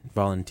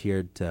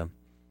volunteered to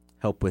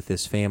help with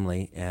this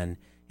family, and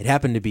it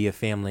happened to be a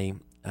family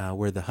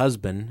where the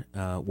husband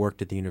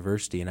worked at the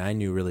university, and I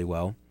knew really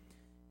well,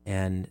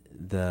 and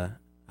the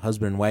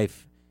husband and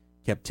wife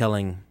kept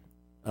telling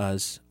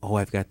us, "Oh,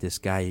 I've got this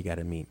guy you got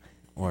to meet,"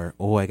 or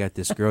 "Oh, I got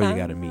this girl you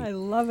got to meet." I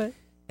love it.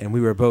 And we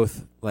were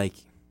both like,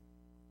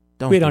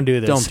 "Don't do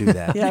this. Don't do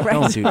that. Yeah,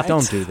 right.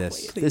 Don't do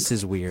this. This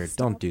is weird.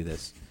 Don't do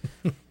this."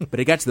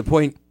 But it got to the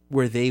point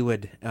where they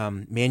would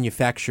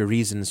manufacture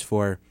reasons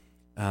for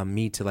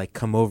me to like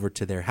come over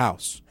to their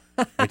house.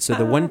 Right? So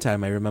the one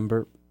time I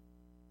remember,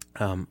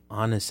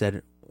 Anna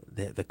said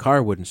the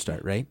car wouldn't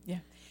start. Right? Yeah.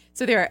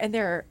 So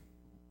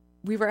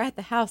we were at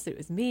the house. It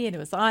was me and it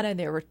was Anna, and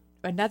there were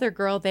another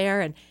girl there,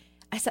 and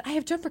I said, "I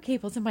have jumper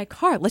cables in my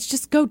car. Let's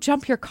just go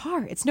jump your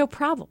car. It's no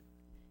problem."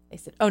 They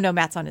said, "Oh no,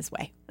 Matt's on his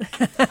way."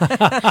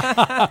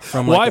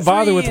 Why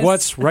bother with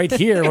what's right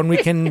here when we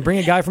can bring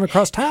a guy from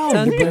across town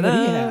to bring what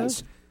he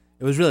has?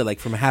 It was really like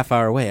from a half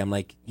hour away. I'm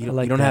like, you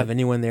don't have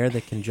anyone there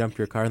that can jump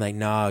your car? Like,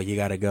 no, you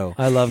got to go.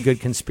 I love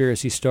good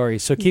conspiracy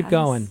stories. So keep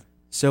going.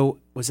 So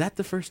was that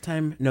the first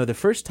time? No, the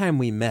first time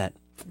we met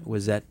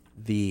was at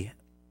the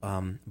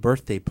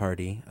birthday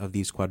party of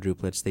these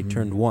quadruplets. They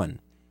turned 1.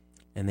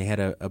 And they had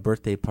a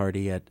birthday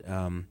party at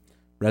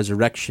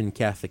Resurrection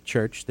Catholic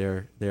Church,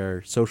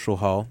 their social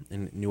hall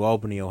in New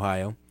Albany,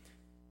 Ohio.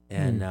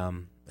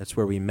 And that's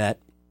where we met.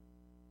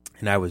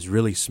 And I was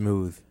really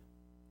smooth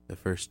the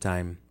first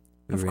time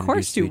we were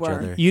introduced to each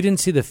other. You didn't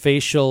see the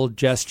facial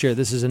gesture.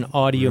 This is an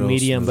audio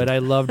medium, but I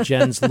love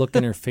Jen's look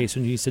in her face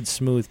when you said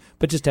smooth.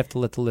 But just have to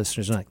let the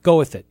listeners know. Go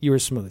with it. You were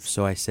smooth.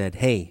 So I said,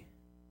 "Hey."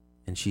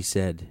 And she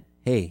said,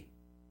 "Hey."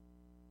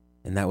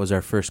 And that was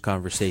our first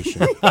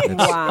conversation.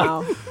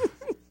 Wow.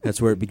 That's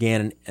where it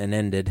began and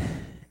ended.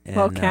 And,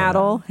 well,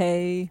 cattle,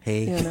 hay,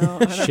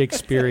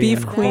 Shakespearean,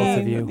 beef queen, both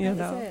of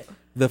you.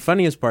 The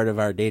funniest part of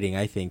our dating,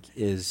 I think,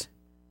 is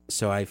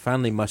so I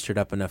finally mustered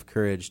up enough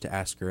courage to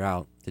ask her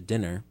out to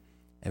dinner,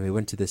 and we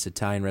went to this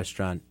Italian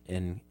restaurant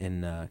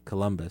in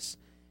Columbus.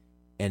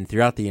 And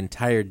throughout the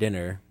entire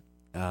dinner,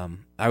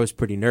 I was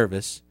pretty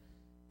nervous,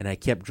 and I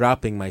kept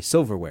dropping my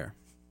silverware.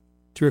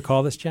 Do you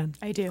recall this, Jen?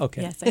 I do.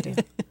 Okay. Yes, I do.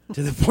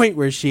 To the point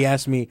where she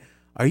asked me,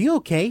 "Are you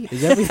okay?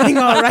 Is everything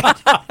all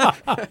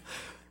right?"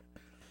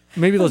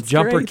 Maybe those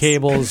jumper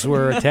cables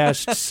were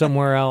attached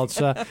somewhere else.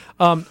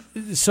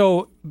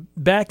 So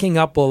backing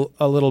up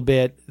a little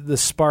bit, the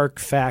spark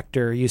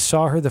factor. You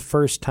saw her the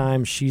first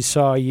time. She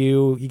saw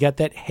you. You got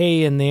that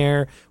hay in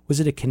there. Was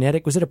it a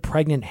kinetic? Was it a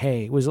pregnant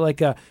hay? Was it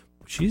like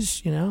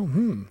she's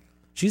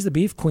the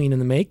beef queen in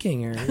the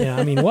making? Or,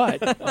 what?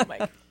 Oh, my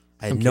God.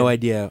 I had no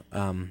idea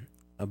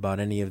about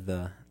any of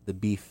the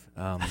beef,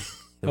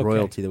 the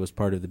royalty that was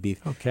part of the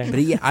beef. Okay.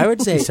 But I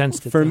would say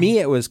Sensed it, for though. me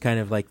it was kind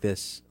of like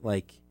this,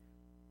 like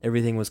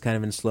everything was kind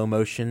of in slow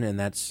motion, and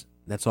that's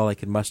all I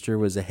could muster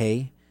was a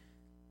hey.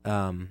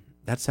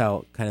 That's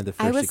how kind of the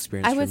first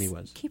experience for me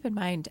was. Keep in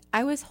mind,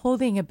 I was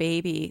holding a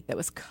baby that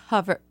was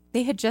covered.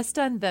 They had just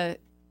done the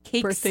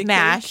cake Birthday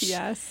smash. cake,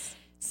 yes.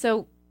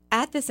 So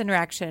at this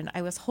interaction,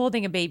 I was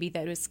holding a baby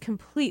that was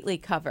completely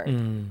covered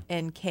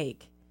in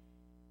cake.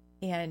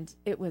 And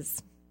it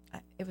was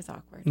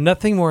awkward.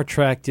 Nothing more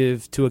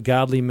attractive to a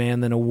godly man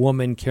than a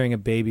woman carrying a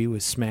baby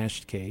with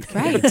smashed cake.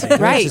 Right,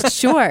 right,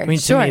 sure. I mean,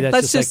 to me, that's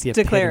Let's just like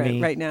the declare epitome.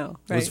 it right now.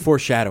 It Right? was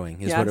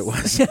foreshadowing, is what it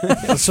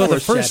was. So the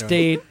first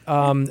date,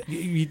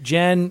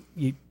 Jen,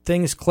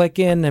 things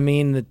clicking. I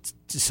mean, the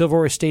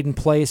silverware stayed in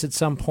place at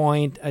some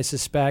point, I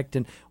suspect.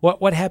 And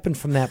what happened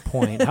from that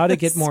point? How did it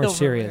get more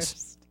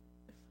serious?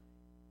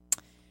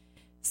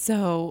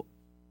 So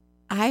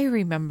I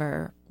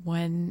remember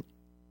one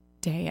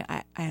day,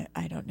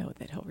 I don't know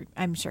that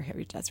I'm sure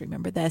Harry does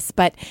remember this,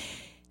 but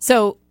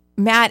so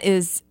Matt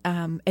is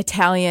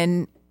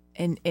Italian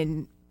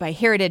in by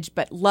heritage,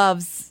 but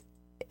loves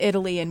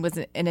Italy and was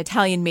an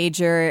Italian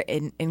major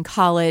in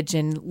college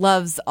and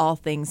loves all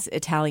things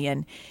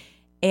Italian.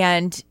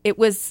 And it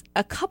was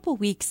a couple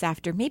weeks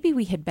after, maybe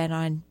we had been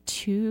on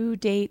 2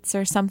 dates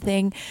or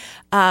something,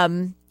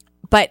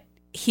 but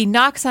he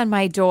knocks on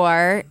my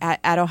door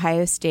at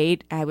Ohio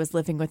State. I was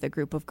living with a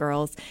group of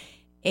girls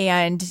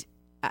and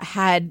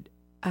had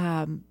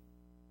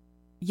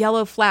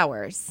yellow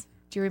flowers.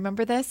 Do you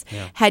remember this?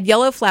 Yeah. Had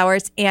yellow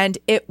flowers, and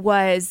it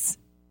was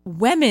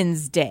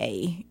Women's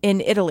Day in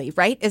Italy,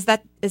 right? Is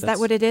that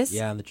what it is?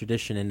 Yeah, and the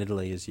tradition in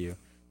Italy is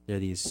there are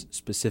these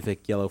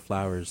specific yellow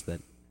flowers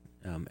that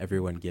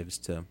everyone gives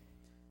to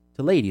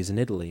ladies in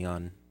Italy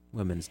on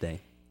Women's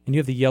Day. And you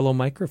have the yellow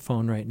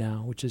microphone right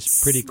now, which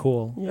is pretty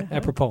cool. Yeah.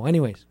 Apropos.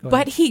 Anyways, go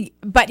ahead.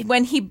 But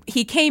when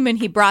he came and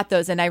he brought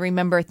those, and I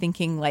remember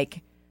thinking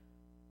like,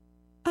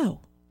 oh,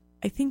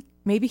 I think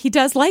maybe he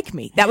does like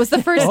me. That was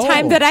the first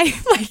time that I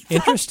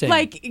Interesting.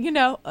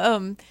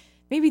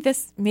 Maybe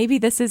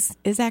this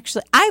is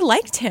actually, I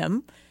liked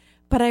him,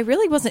 but I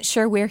really wasn't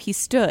sure where he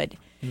stood.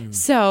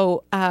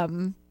 So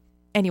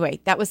anyway,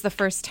 that was the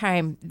first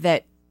time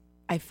that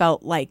I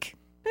felt like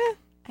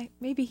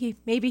maybe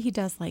he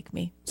does like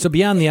me. So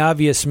beyond the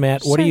obvious,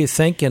 Matt, what are Sure. you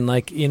thinking?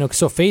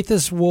 So Faith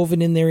is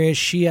woven in there.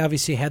 She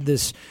obviously had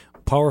this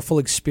powerful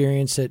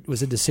experience that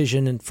was a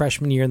decision in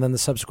freshman year and then the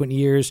subsequent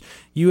years.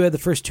 You had the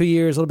first 2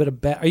 years, a little bit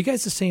of Are you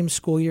guys the same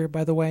school year,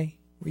 by the way?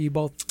 Were you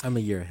both? I'm a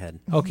year ahead.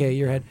 Okay,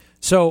 you're ahead.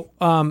 So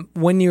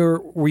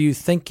were you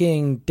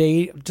thinking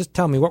just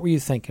tell me, what were you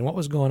thinking? What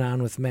was going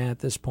on with Matt at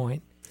this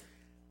point?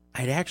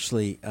 I'd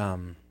actually,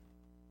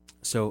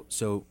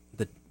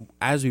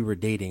 as we were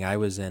dating, I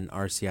was in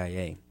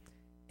RCIA,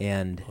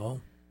 and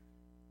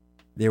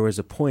there was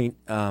a point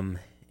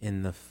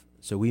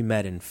so we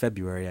met in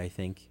February, I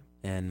think,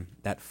 and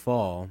that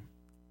fall,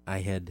 I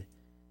had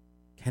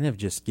kind of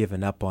just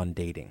given up on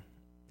dating.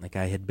 Like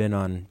I had been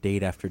on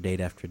date after date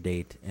after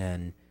date,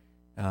 and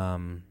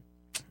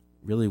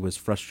really was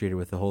frustrated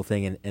with the whole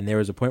thing. And there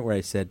was a point where I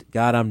said,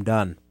 God, I'm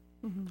done.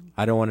 Mm-hmm.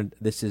 I don't want to,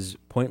 this is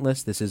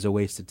pointless. This is a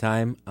waste of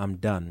time. I'm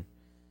done.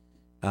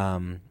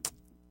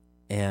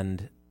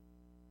 And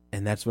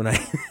that's when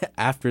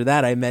after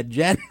that, I met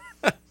Jen.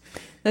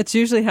 That's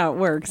usually how it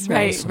works,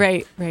 right?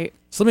 Right.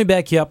 So let me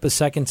back you up a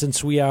second,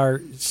 since we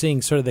are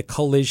seeing sort of the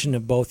collision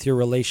of both your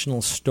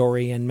relational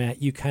story and,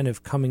 Matt, you kind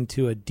of coming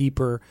to a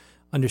deeper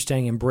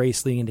understanding,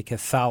 embrace leading into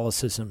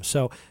Catholicism.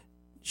 So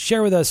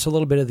share with us a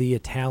little bit of the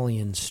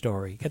Italian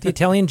story. Got the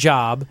Italian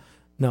job.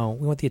 No,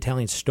 we want the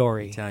Italian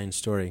story. Italian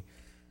story.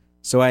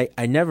 So I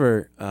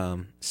never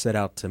set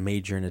out to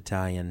major in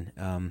Italian,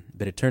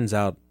 but it turns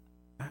out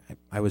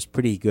I was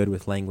pretty good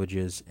with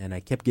languages, and I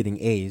kept getting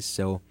A's,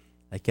 so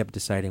I kept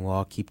deciding, well,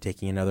 I'll keep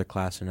taking another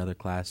class, and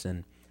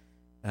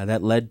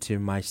that led to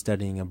my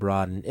studying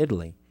abroad in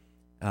Italy.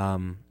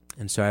 And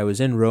so I was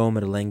in Rome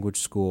at a language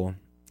school,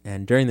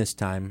 and during this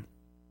time,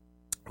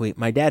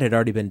 my dad had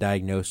already been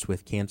diagnosed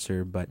with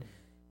cancer, but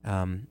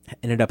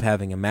ended up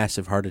having a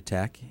massive heart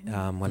attack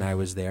when I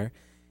was there.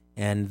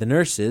 And the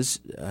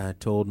nurses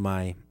told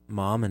my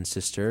mom and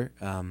sister,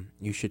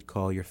 you should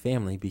call your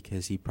family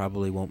because he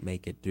probably won't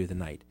make it through the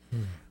night.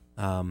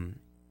 And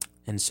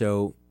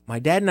so my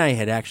dad and I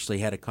had actually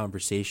had a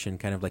conversation,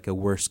 kind of like a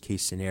worst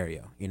case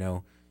scenario. You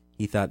know,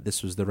 he thought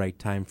this was the right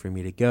time for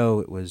me to go.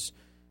 It was,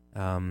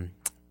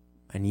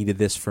 I needed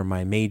this for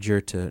my major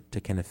to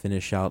kind of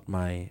finish out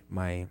my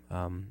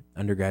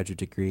undergraduate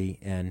degree.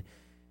 And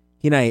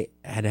he and I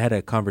had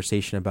a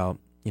conversation about,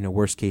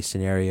 worst case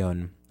scenario.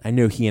 And I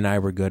knew he and I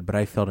were good, but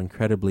I felt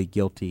incredibly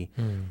guilty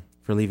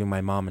for leaving my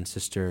mom and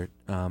sister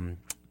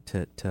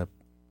to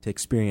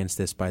experience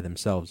this by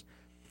themselves.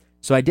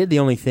 So I did the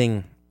only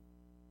thing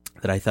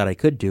that I thought I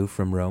could do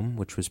from Rome,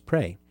 which was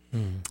pray.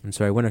 And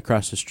so I went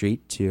across the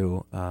street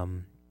to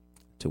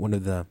one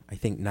of the, I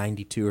think,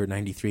 92 or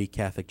 93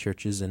 Catholic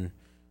churches in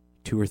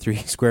 2 or 3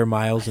 square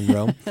miles in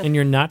Rome. And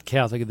you're not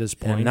Catholic at this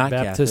point. I'm not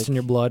Baptist Catholic. in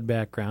your blood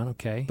background,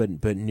 okay.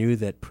 But knew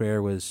that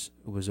prayer was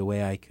a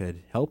way I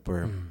could help,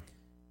 or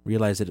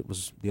realized that it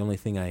was the only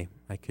thing I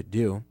could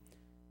do.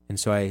 And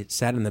so I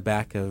sat in the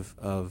back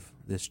of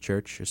this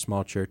church, a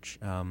small church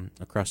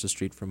across the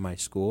street from my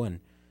school, and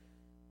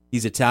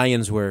these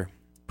Italians were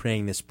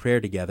praying this prayer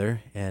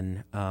together,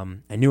 and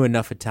I knew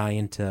enough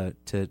Italian to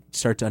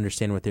start to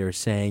understand what they were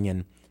saying,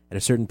 and at a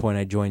certain point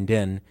I joined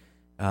in,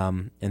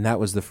 and that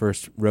was the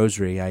first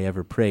rosary I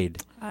ever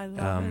prayed. I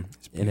love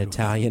in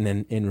Italian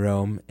in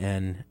Rome,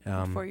 and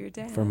for your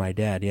dad. For my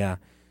dad, yeah.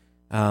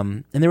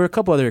 And there were a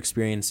couple other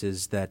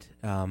experiences that,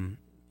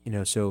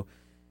 so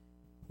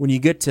when you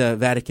get to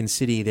Vatican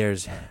City,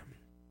 there's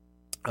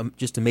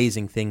just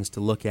amazing things to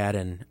look at,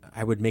 and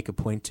I would make a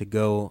point to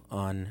go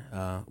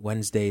on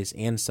Wednesdays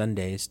and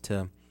Sundays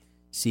to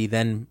see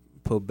then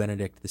Pope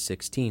Benedict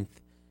XVI.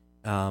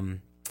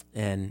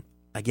 And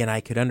again,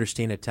 I could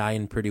understand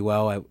Italian pretty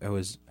well. I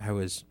was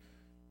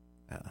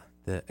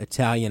the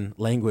Italian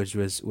language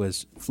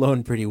was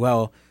flowing pretty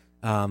well.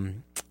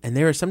 And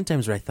there were some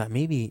times where I thought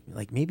maybe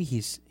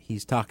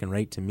he's talking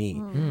right to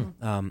me.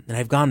 And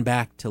I've gone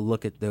back to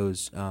look at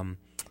those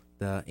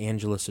the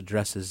Angelus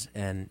addresses,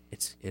 and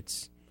it's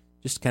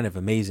just kind of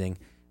amazing.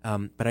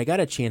 But I got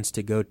a chance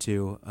to go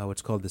to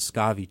what's called the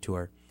Scavi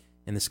tour,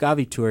 and the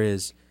Scavi tour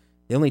is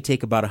they only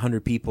take about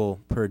 100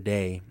 people per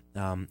day,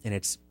 and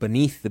it's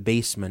beneath the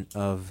basement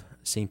of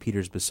St.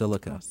 Peter's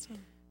Basilica.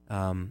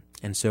 Awesome.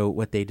 And so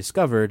what they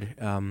discovered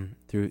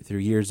through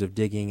years of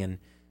digging and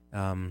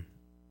kind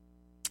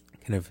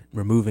of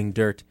removing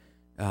dirt,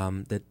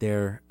 that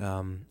their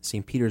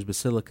St. Peter's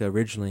Basilica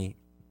originally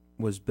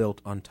was built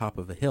on top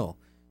of a hill,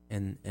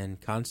 and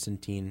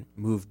Constantine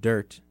moved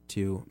dirt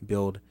to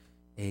build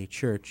a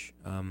church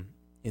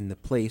in the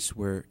place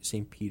where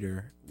St.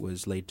 Peter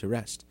was laid to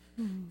rest.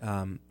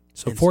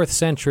 So 4th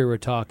century we're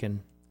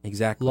talking.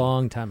 Exactly.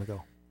 Long time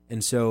ago.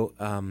 And so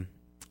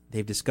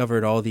they've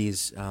discovered all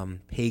these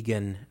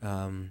pagan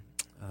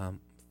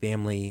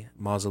family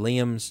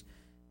mausoleums,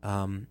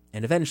 and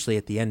eventually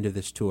at the end of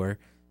this tour,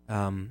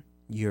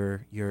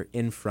 you're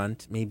in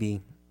front,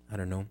 maybe, I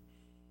don't know,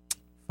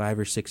 5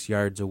 or 6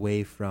 yards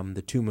away from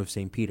the tomb of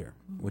St. Peter,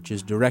 which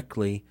is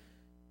directly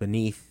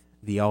beneath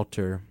the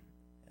altar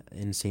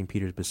in St.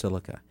 Peter's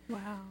Basilica.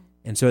 Wow.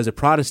 And so as a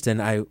Protestant,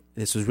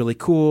 this was really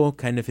cool,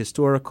 kind of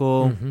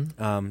historical.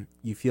 Mm-hmm.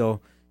 You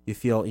feel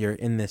you're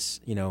in this,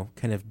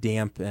 kind of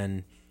damp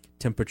and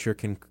temperature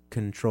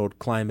controlled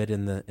climate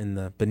in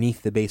the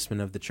beneath the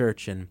basement of the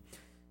church,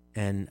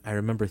 and I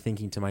remember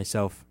thinking to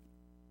myself,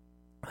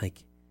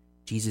 like,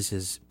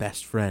 Jesus'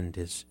 best friend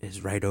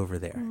is right over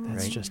there.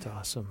 That's right? just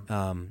awesome.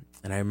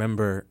 And I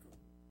remember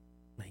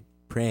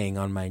praying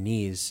on my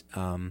knees,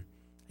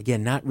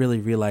 again, not really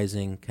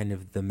realizing kind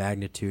of the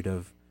magnitude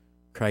of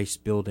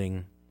Christ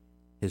building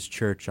his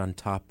church on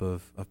top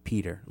of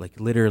Peter, like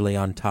literally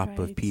on top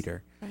of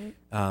Peter. Right.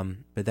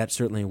 But that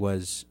certainly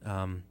was,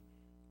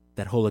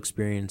 that whole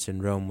experience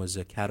in Rome was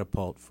a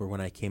catapult for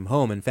when I came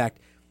home. In fact,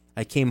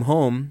 I came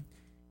home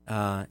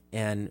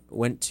and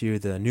went to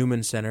the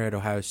Newman Center at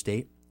Ohio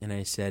State, and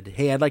I said,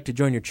 "Hey, I'd like to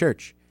join your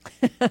church."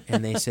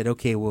 And they said,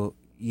 "Okay, well,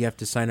 you have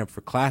to sign up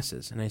for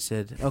classes." And I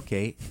said,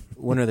 "Okay,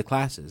 when are the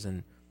classes?"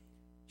 And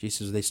she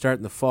says, "They start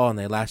in the fall and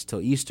they last till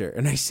Easter."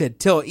 And I said,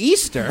 "Till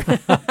Easter?"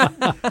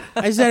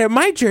 I said, "At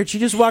my church, you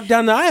just walk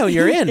down the aisle,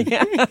 you're in."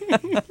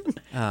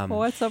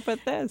 What's up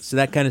with this? So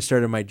that kind of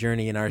started my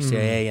journey in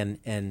RCIA,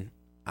 and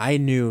I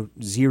knew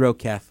zero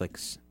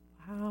Catholics.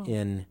 Wow.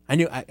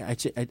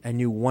 I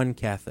knew one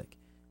Catholic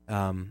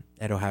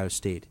at Ohio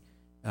State,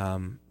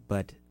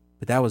 but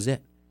that was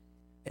it.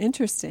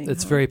 Interesting.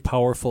 It's very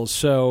powerful.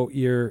 So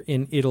you're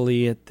in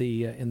Italy at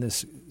the in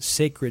this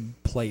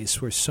sacred place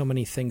where so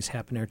many things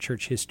happen in our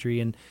church history,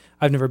 and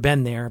I've never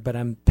been there, but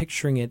I'm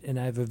picturing it, and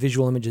I have a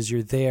visual image as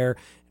you're there.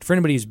 For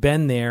anybody who's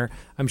been there,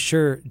 I'm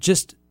sure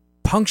just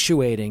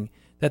punctuating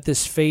that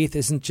this faith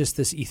isn't just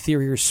this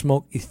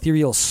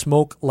ethereal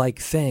smoke-like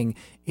thing.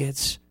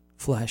 It's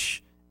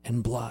flesh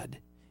and blood.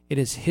 It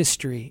is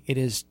history. It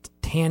is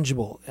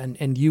tangible,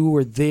 and you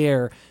were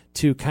there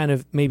to kind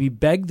of maybe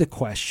beg the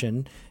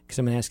question, because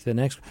I'm going to ask you the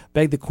next,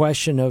 beg the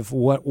question of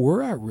what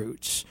were our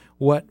roots?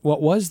 What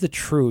was the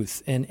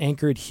truth, and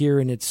anchored here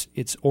in its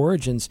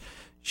origins?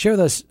 Share with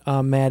us,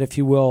 Matt, if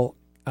you will,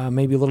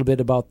 maybe a little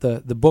bit about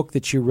the book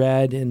that you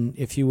read, and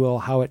if you will,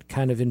 how it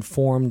kind of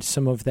informed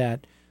some of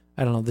that,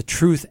 I don't know, the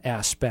truth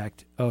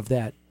aspect of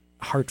that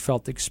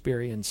heartfelt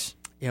experience.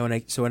 Yeah,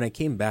 when I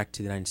came back to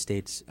the United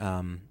States,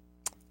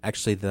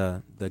 actually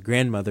the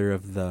grandmother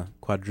of the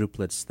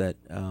quadruplets that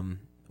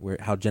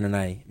how Jen and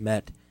I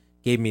met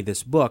gave me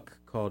this book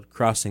called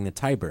Crossing the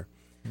Tiber,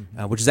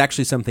 which is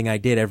actually something I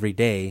did every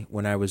day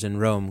when I was in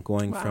Rome,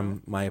 going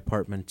from my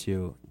apartment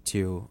to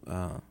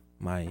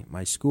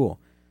my school.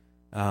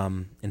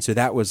 And so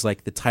that was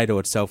like the title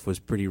itself was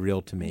pretty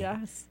real to me.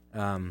 Yes.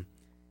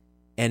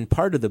 And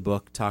part of the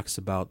book talks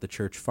about the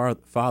church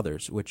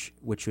fathers, which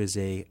was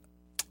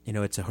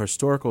it's a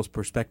historical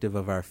perspective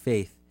of our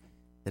faith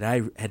that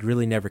I had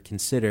really never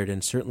considered,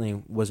 and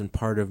certainly wasn't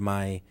part of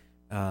my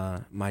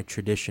my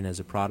tradition as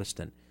a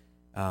Protestant.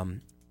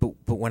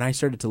 But when I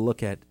started to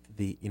look at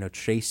the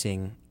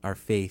tracing our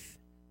faith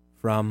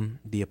from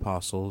the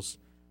apostles,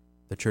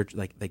 the church,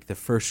 like the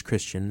first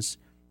Christians,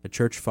 the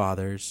church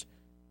fathers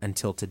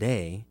until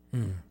today,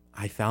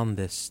 I found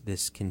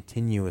this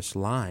continuous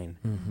line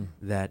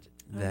that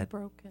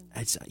Unbroken.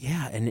 it's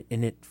and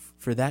it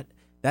for that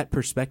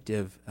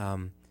perspective,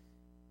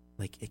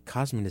 like it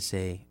caused me to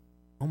say,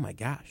 oh my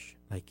gosh,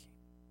 like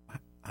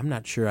I'm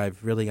not sure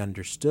I've really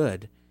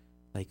understood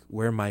like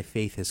where my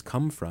faith has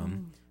come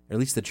from, or at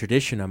least the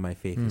tradition of my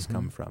faith has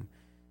come from.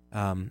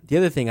 The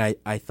other thing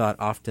I thought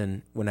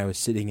often when I was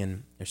standing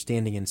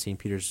in St.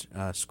 Peter's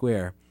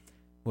Square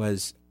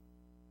was,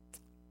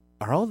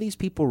 are all these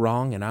people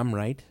wrong and I'm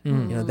right?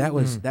 That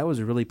was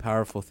a really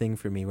powerful thing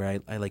for me, where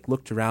I like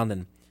looked around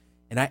and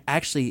I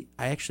actually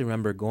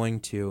remember going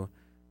to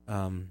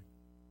a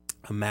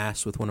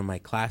mass with one of my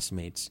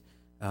classmates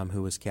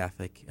who was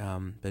Catholic,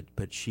 but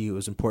it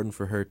was important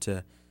for her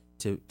to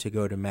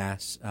go to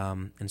mass,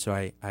 and so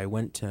I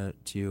went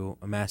to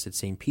a mass at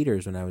St.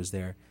 Peter's when I was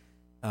there,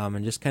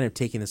 and just kind of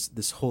taking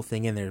this whole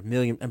thing in there.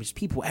 Just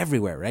people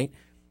everywhere, right?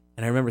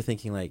 And I remember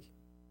thinking like,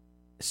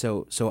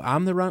 so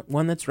I'm the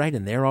one that's right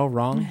and they're all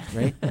wrong,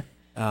 right?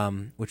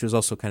 Which was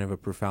also kind of a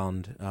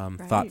profound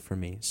thought for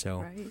me.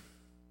 So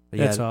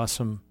that's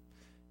awesome.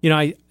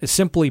 I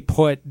simply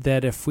put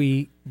that if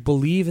we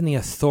believe in the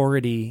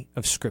authority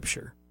of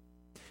Scripture,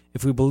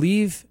 if we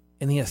believe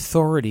in the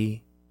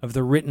authority of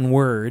the written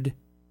word,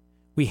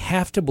 we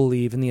have to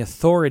believe in the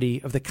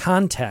authority of the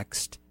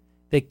context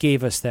that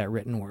gave us that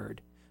written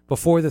word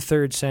before the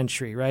 3rd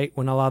century, right?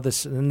 When a lot of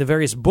this in the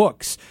various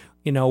books,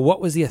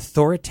 what was the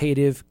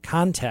authoritative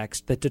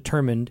context that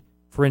determined,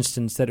 for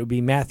instance, that it would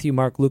be Matthew,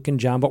 Mark, Luke, and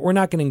John, but we're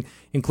not going to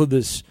include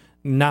this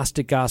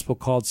Gnostic gospel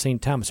called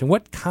St. Thomas. And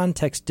what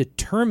context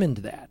determined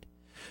that?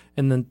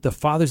 And then the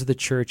fathers of the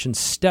church, and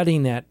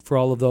studying that for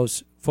all of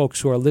those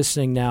folks who are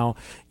listening now,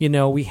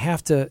 we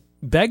have to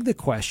beg the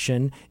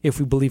question, if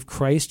we believe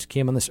Christ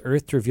came on this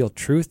earth to reveal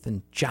truth,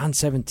 and John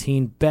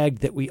 17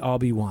 begged that we all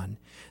be one,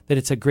 that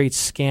it's a great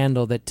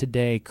scandal that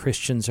today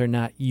Christians are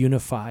not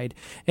unified.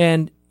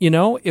 And,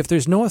 if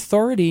there's no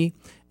authority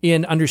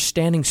in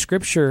understanding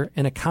Scripture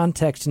in a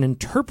context and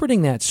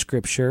interpreting that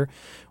Scripture,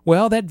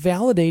 well, that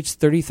validates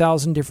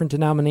 30,000 different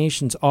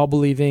denominations all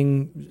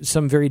believing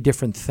some very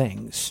different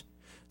things.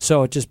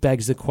 So it just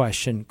begs the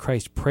question,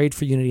 Christ prayed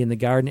for unity in the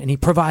garden, and he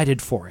provided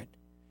for it.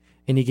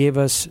 And he gave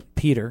us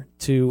Peter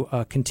to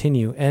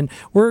continue. And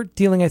we're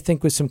dealing, I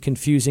think, with some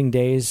confusing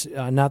days.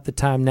 Not the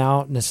time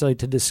now necessarily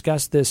to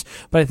discuss this,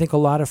 but I think a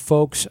lot of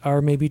folks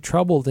are maybe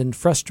troubled and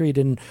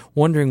frustrated and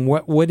wondering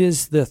what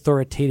is the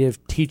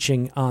authoritative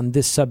teaching on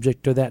this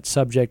subject or that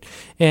subject.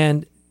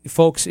 And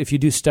folks, if you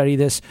do study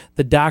this,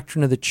 the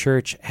doctrine of the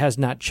church has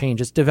not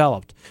changed. It's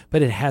developed,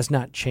 but it has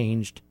not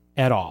changed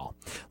at all.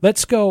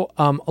 Let's go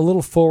a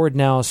little forward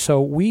now.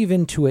 So weave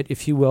into it,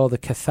 if you will, the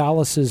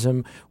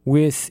Catholicism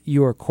with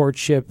your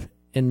courtship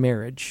and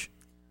marriage.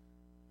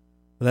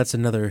 Well, that's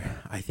another,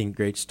 I think,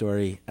 great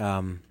story.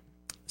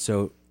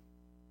 So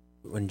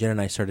when Jen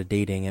and I started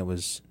dating, it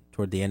was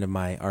toward the end of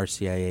my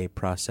RCIA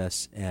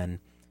process, and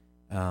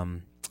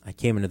I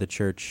came into the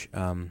church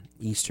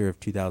Easter of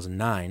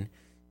 2009,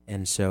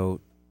 and so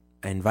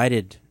I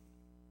invited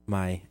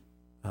my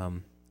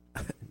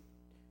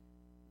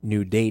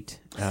new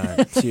date to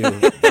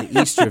the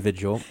Easter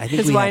Vigil. I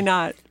think why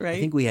not, right? I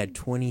think we had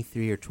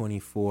 23 or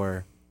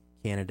 24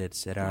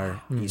 candidates at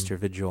our Easter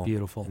Vigil.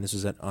 Beautiful. And this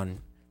was at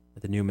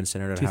the Newman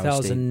Center at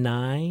Ohio State.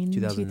 2009?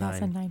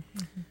 2009.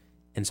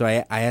 And so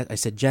I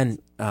said, Jen,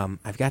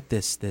 I've got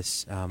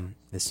this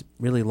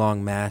really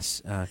long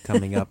mass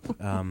coming up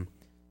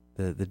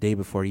the day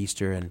before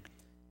Easter, and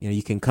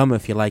you can come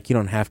if you like. You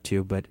don't have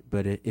to, but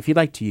if you'd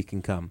like to, you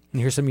can come.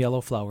 And here's some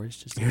yellow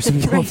flowers. Here's some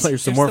yellow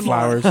flowers, some more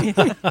flowers.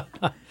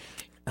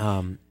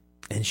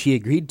 And she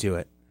agreed to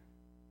it.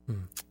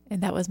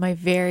 And that was my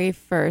very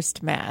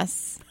first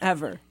mass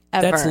ever.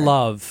 That's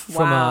love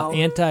from an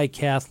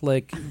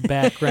anti-Catholic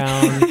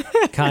background,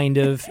 kind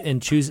of,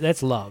 and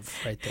that's love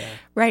right there.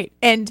 Right.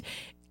 And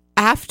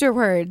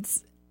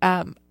afterwards,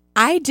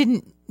 I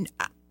didn't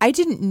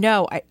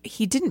know.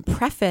 He didn't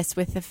preface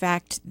with the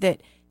fact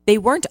that they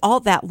weren't all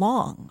that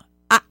long.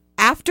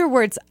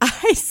 Afterwards,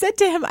 I said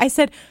to him,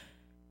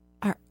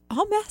 are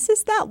all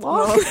masses that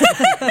long?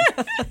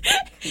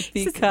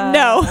 Because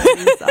no.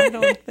 I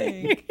don't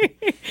think.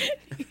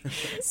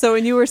 So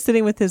when you were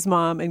sitting with his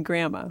mom and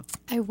grandma.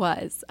 I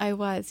was,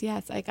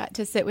 yes. I got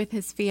to sit with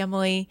his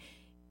family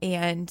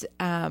and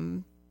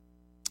and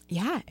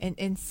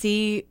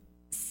see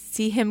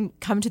him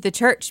come to the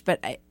church.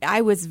 But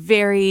I was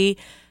very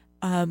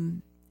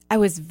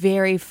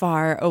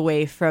far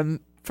away from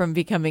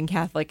becoming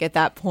Catholic at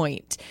that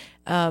point,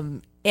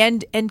 and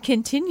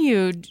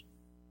continued,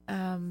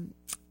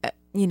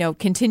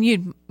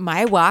 continued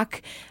my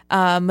walk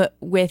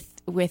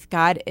with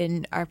God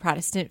in our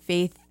Protestant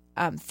faith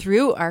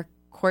through our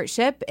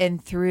courtship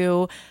and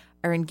through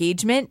our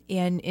engagement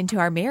and into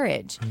our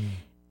marriage,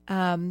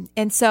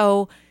 and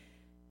so,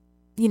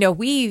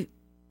 we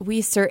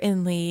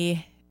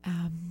certainly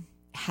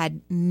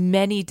had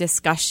many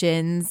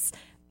discussions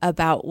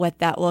about what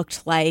that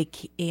looked like,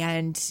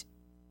 and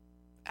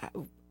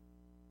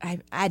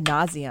ad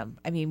nauseum.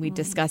 I mean, we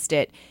discussed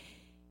it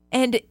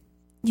And, it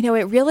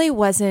really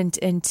wasn't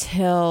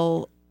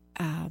until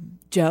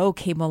Joe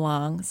came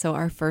along, so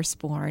our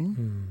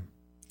firstborn.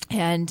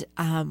 And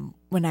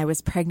when I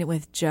was pregnant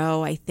with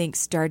Joe, I think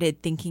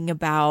started thinking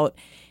about,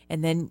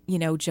 and then,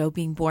 Joe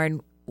being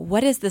born,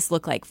 what does this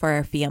look like for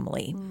our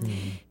family?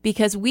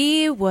 Because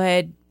we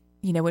would,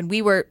 when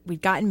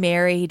we'd gotten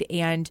married,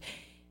 and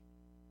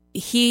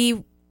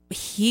he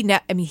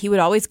would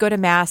always go to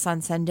Mass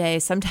on Sunday.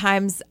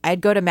 Sometimes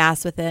I'd go to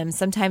Mass with him.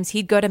 Sometimes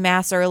he'd go to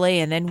Mass early,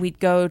 and then we'd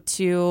go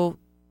to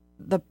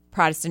the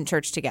Protestant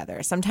church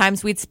together.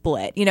 Sometimes we'd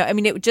split.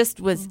 It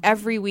just was,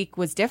 every week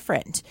was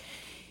different.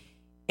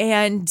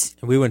 And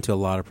we went to a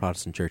lot of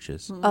Protestant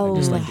churches. I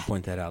just like to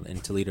point that out in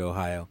Toledo,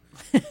 Ohio.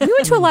 We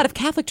went to a lot of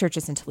Catholic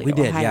churches in Toledo, We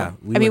did, Ohio.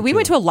 yeah. We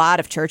went to a lot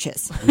of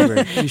churches.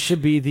 You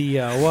should be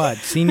the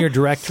senior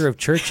director of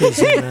churches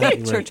in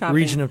the Church hopping.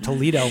 region of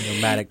Toledo.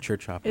 Nomadic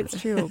church hoppers.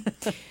 It's true.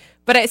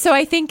 But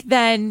I think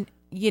then,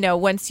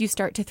 once you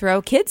start to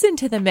throw kids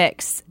into the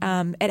mix,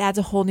 it adds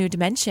a whole new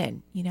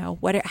dimension.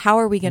 How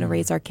are we going to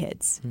raise our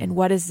kids? And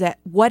what is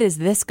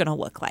this going to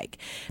look like?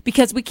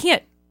 Because we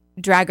can't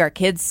drag our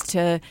kids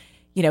to,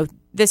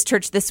 this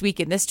church this week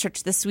and this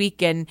church this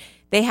week, and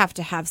they have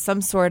to have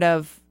some sort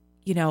of,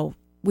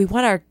 we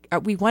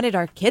wanted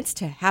our kids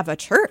to have a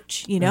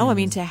church,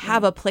 to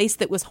have a place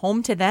that was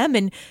home to them,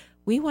 and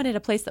we wanted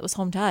a place that was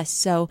home to us.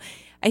 So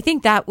I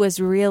think that was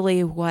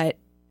really what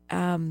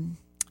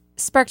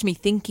sparked me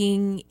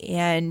thinking,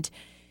 and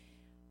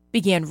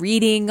began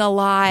reading a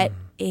lot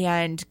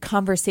and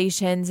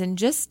conversations, and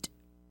just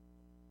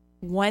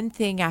one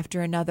thing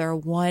after another,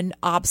 one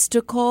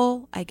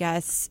obstacle, I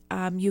guess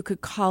you could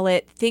call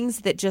it,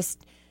 things that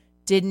just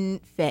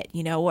didn't fit,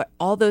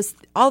 all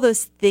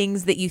those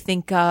things that you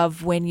think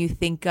of when you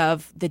think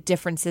of the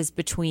differences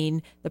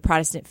between the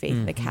Protestant faith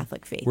and the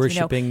Catholic faith.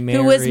 Worshiping Mary.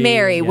 Who was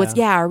Mary?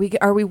 Yeah.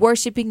 Are we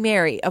worshiping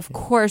Mary? Of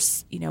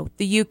course,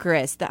 the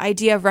Eucharist, the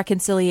idea of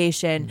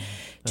reconciliation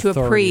to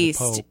a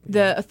priest,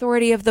 the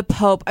authority of the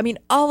Pope.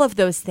 All of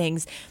those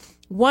things,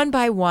 one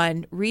by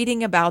one,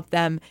 reading about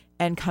them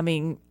and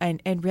coming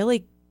and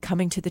really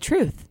coming to the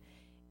truth.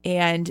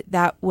 And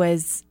that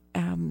was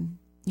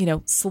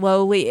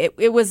slowly,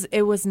 it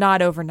was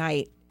not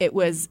overnight. It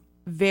was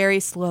very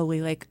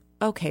slowly, like,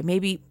 okay,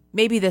 maybe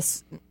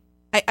this,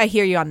 I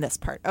hear you on this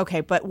part. Okay,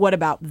 but what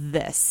about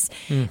this?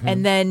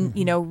 And then,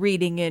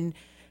 reading and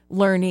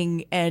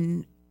learning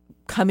and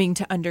coming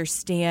to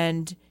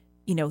understand,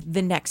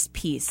 the next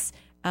piece,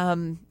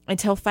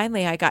 until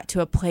finally I got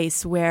to a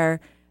place where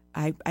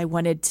I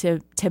wanted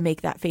to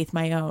make that faith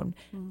my own.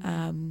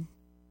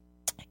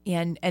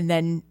 And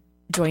then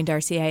joined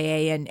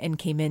RCIA and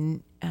came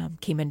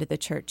into the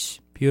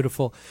church.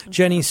 Beautiful.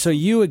 Jenny, so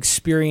you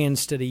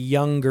experienced at a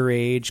younger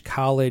age,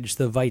 college,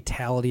 the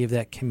vitality of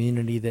that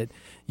community that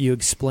you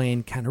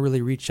explained kind of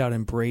really reached out,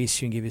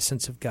 embraced you, and gave you a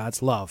sense of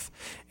God's love.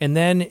 And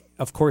then,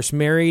 of course,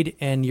 married,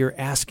 and you're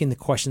asking the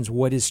questions,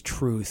 what is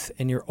truth?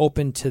 And you're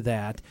open to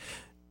that.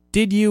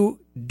 Do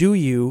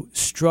you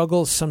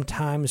struggle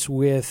sometimes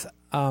with,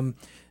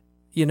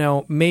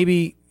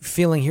 maybe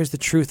feeling here's the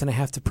truth and I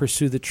have to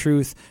pursue the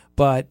truth,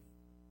 but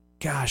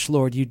gosh,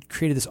 Lord, you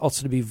created this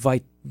also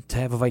to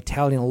have a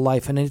vitality in a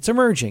life, and it's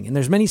emerging, and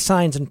there's many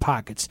signs and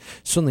pockets.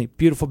 Certainly,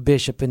 beautiful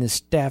bishop and his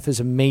staff is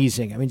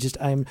amazing.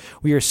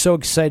 We are so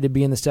excited to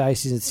be in this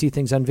diocese and see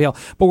things unveil,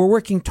 but we're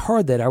working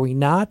toward that, are we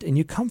not? And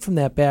you come from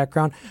that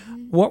background.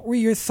 What were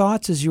your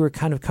thoughts as you were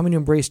kind of coming to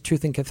embrace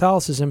truth in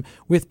Catholicism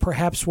with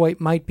perhaps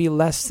what might be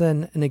less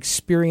than an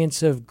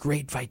experience of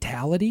great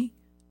vitality?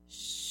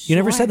 You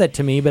never said that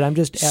to me, but I'm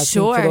just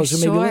asking for those who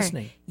may be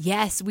listening.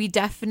 Yes, we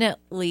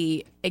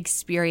definitely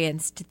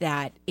experienced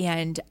that.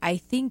 And I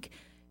think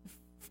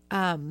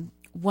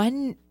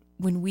when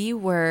we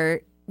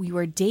were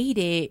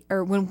dating,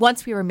 or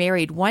once we were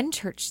married, one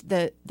church,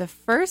 the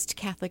first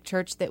Catholic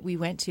church that we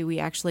went to, we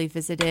actually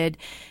visited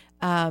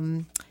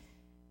John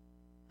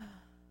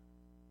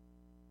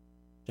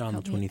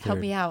the 23rd. Help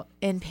me out,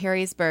 in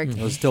Perrysburg.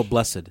 It was still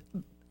blessed.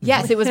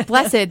 Yes, it was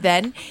blessed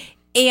then.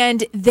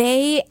 And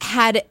they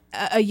had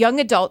a young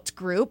adult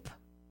group,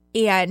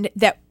 and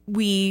that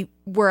we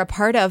were a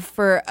part of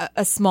for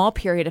a small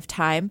period of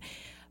time.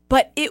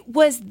 But it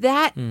was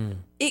that,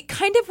 it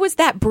kind of was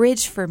that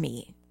bridge for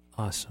me.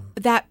 Awesome.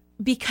 That,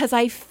 because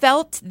I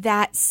felt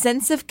that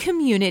sense of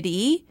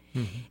community.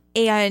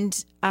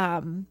 And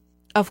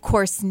of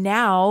course,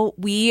 now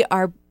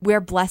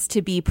we're blessed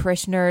to be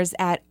parishioners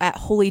at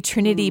Holy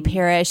Trinity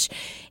Parish.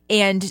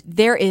 And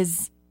there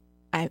is,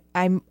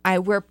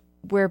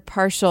 we're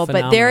partial,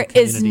 Phenomenal but there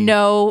is community.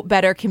 no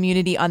better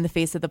community on the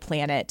face of the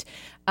planet.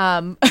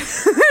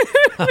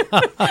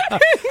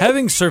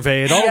 Having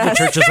surveyed all the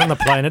churches on the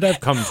planet,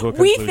 I've come to a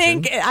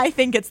conclusion. I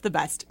think it's the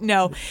best.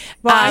 No,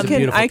 Well, It's a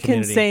beautiful I can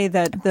community. say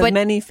that the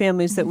many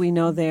families that we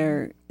know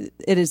there,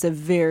 it is a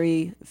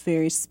very,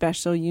 very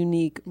special,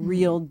 unique,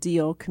 real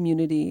deal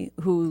community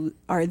who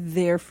are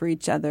there for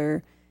each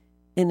other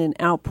in an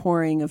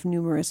outpouring of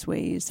numerous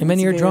ways. And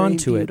many are drawn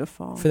to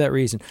beautiful. it for that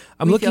reason.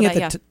 I'm We looking feel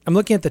at that, I'm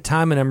looking at the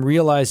time, and I'm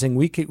realizing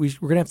we're going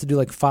to have to do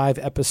like 5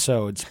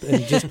 episodes.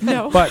 And just,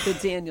 No. But The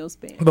Daniels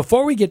Band.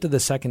 before we get to the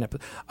second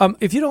episode,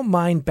 if you don't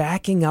mind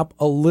backing up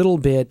a little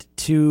bit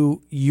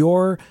to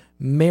your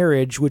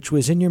marriage, which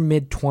was in your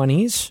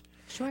mid-20s.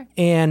 Sure.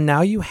 And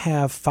now you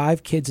have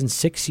 5 kids in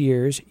 6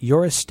 years.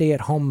 You're a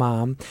stay-at-home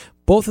mom.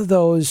 Both of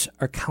those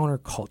are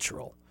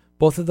countercultural.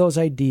 Both of those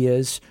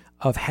ideas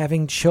of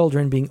having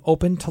children, being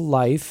open to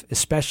life,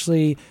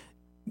 especially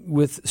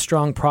with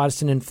strong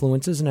Protestant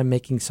influences, and I'm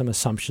making some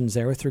assumptions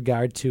there with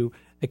regard to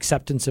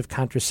acceptance of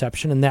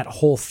contraception and that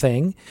whole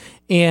thing.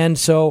 And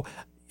so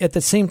at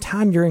the same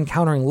time, you're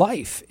encountering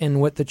life and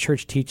what the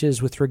church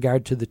teaches with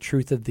regard to the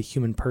truth of the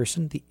human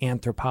person, the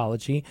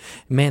anthropology,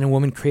 man and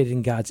woman created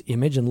in God's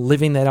image, and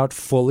living that out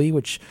fully,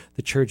 which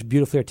the church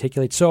beautifully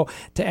articulates. So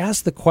to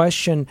ask the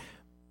question,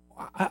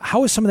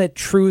 how is some of that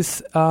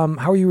truth, how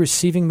are you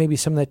receiving maybe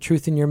some of that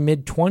truth in your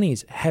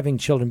mid-20s, having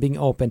children, being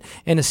open,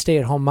 and a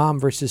stay-at-home mom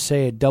versus,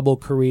 say, a double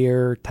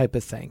career type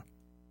of thing?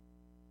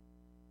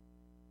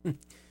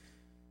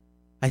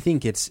 I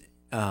think it's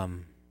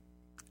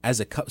as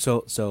a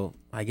so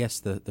I guess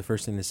the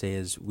first thing to say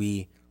is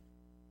we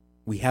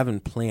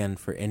haven't planned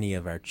for any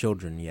of our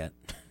children yet.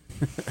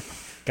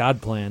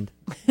 God planned.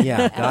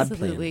 Yeah, God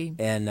Absolutely.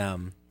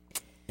 planned.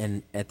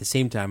 And at the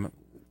same time,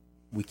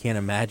 we can't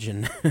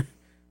imagine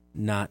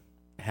not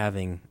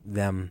having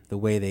them the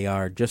way they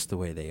are, just the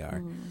way they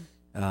are.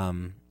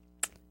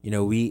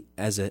 We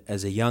as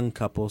a young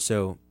couple,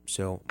 so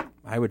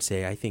I would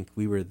say I think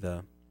we were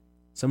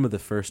some of the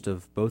first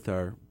of both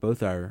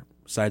our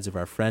sides of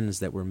our friends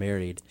that were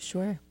married.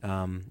 Sure.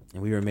 And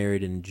we were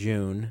married in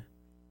June,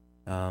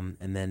 and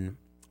then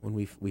when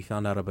we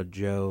found out about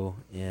Joe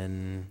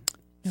in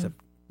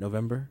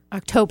November,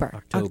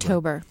 October.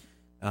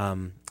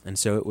 and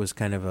so it was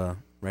kind of a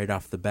right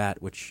off the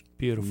bat, which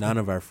Beautiful. none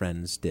of our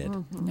friends did,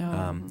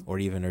 No. or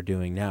even are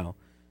doing now.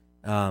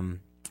 And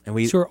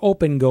we So we're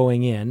open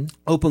going in.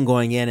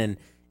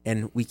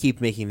 and we keep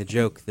making the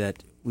joke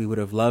that we would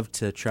have loved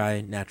to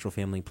try natural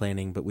family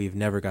planning, but we've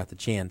never got the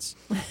chance.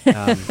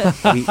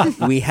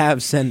 We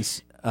have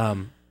since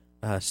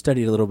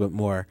studied a little bit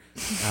more,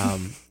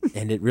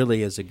 and it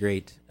really is a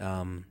great.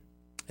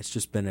 It's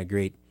just been a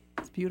great,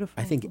 It's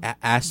beautiful. I think,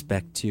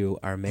 aspect to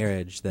our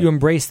marriage. That You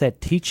embrace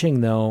that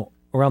teaching, though,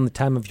 around the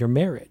time of your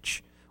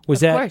marriage.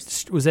 Was Of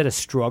course. that a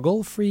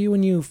struggle for you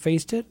when you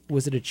faced it?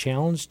 Was it a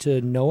challenge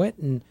to know it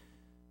and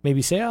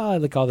maybe say, I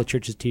like all the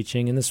church's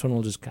teaching, and this one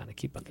will just kind of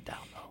keep on the down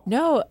low?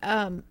 No.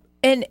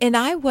 And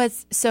I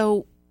was,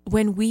 so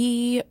when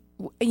we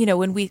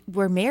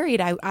were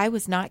married, I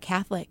was not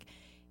Catholic.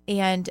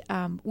 And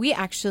we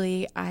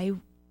actually,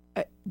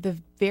 the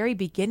very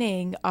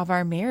beginning of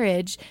our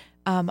marriage,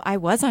 I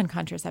was on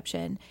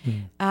contraception.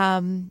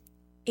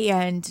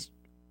 And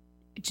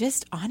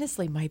just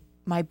honestly,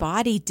 my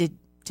body did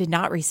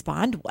not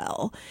respond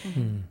well.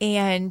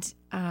 And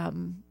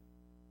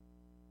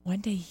one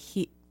day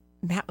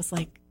Matt was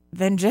like,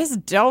 then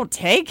just don't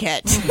take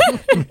it.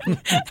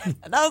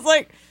 And I was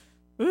like,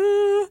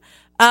 ooh.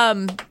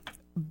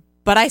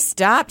 But I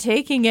stopped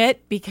taking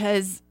it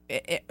because,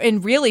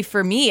 and really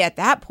for me at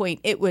that point,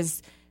 it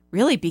was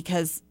really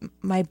because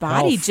my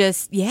body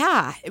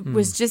it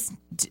was just,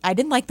 I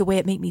didn't like the way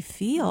it made me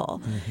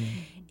feel.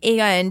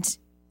 And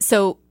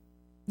so,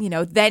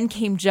 then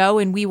came Joe,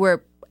 and we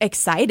were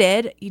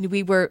excited.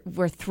 We were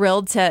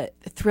thrilled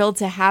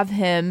to have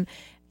him.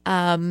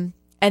 And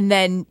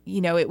then,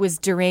 it was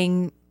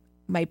during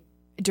my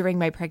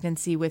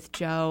pregnancy with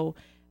Joe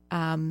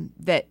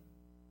that,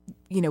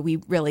 we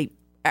really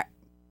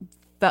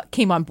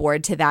came on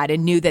board to that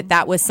and knew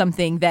that was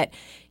something that,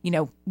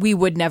 we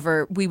would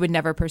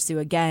never pursue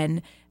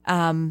again.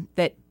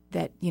 That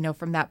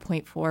from that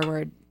point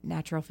forward,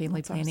 natural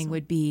family planning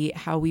would be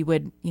how we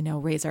would,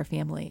 raise our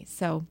family.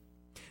 So.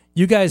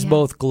 You guys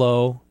both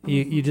glow.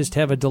 You just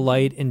have a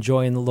delight in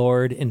joy in the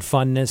Lord and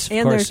funness. Of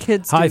And course, their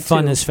kids high do,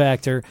 funness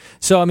factor.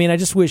 So, I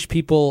just wish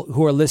people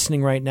who are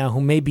listening right now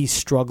who may be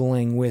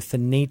struggling with the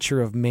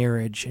nature of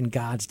marriage and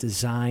God's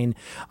design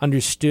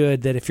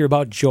understood that if you're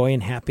about joy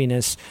and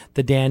happiness,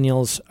 the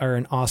Daniels are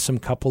an awesome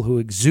couple who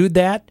exude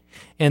that.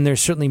 And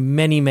there's certainly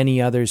many, many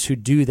others who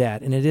do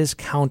that. And it is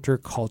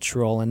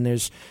countercultural. And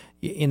there's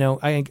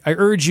I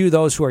urge you,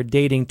 those who are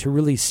dating, to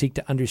really seek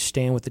to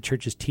understand what the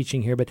church is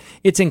teaching here, but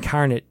it's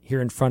incarnate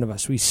here in front of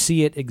us. We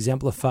see it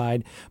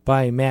exemplified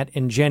by Matt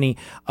and Jenny.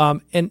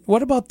 And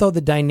what about, though,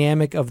 the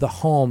dynamic of the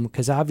home?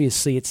 Because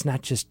obviously it's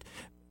not just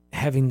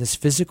having this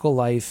physical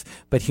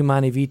life, but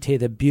Humanae Vitae,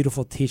 the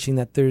beautiful teaching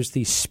that there's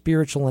the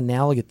spiritual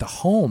analogy at the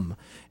home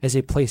as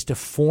a place to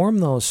form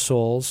those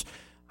souls.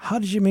 How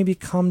did you maybe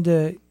come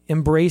to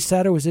embrace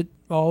that, or was it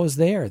always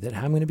there, that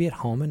I'm going to be at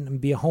home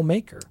and be a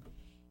homemaker?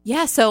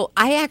 Yeah, so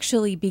I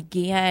actually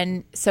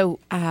began,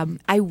 I'm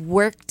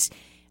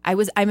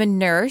a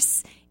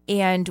nurse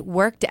and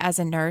worked as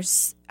a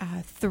nurse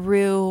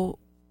through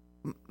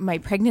my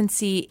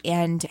pregnancy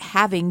and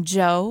having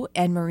Joe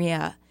and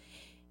Maria.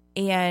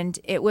 And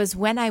it was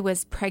when I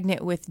was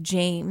pregnant with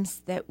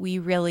James that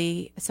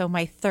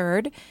my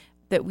third,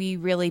 that we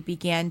really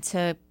began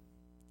to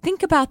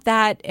think about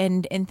that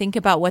and think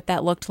about what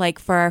that looked like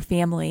for our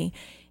family.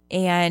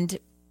 And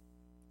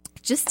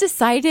just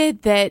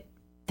decided that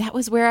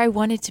was where I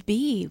wanted to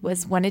be,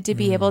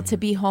 be able to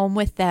be home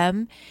with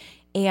them.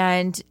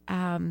 And,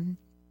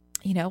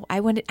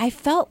 I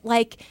felt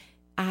like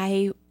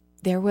I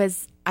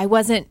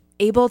wasn't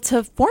able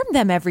to form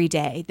them every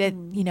day, that,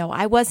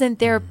 I wasn't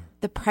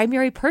the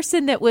primary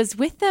person that was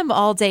with them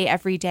all day,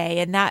 every day.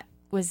 And that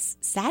was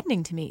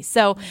saddening to me.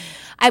 So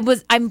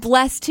I'm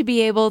blessed to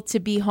be able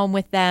to be home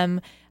with them.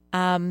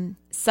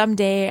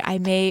 Someday I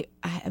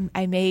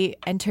may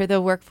enter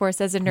the workforce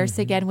as a nurse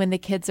again when the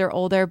kids are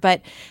older.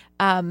 But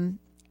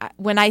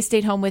when I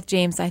stayed home with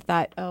James, I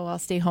thought, I'll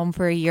stay home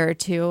for a year or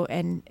two.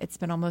 And it's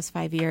been almost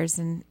 5 years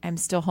and I'm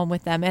still home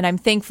with them. And I'm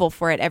thankful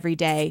for it every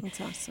day. That's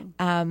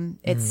awesome.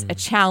 It's a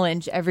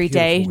challenge every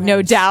day, Beautiful no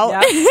witness.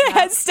 doubt, Yep.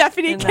 as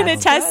Stephanie can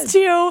attest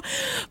to.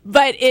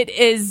 But it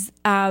is,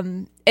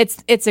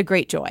 it's a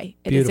great joy.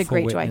 It is a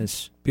great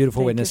witness.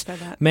 Beautiful Thank you witness. for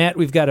that. Matt,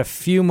 we've got a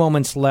few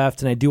moments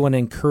left, and I do want to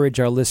encourage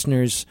our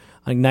listeners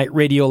on Ignite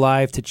Radio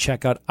Live to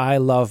check out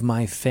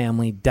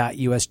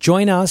ilovemyfamily.us.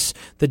 Join us,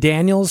 the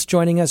Daniels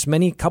joining us,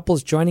 many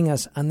couples joining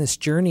us on this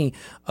journey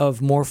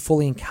of more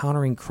fully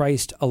encountering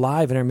Christ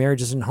alive in our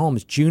marriages and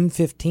homes. June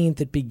 15th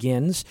it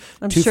begins,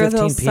 I'm sure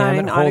they'll 2:15 p.m.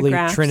 sign at Holy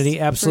autographs Trinity.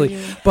 for Absolutely.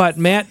 you. But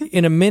Matt,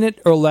 in a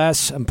minute or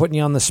less, I'm putting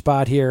you on the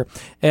spot here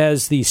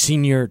as the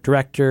Senior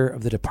Director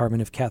of the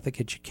Department of Catholic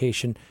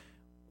Education.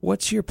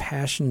 What's your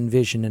passion and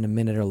vision in a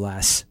minute or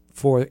less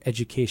for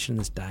education in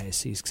this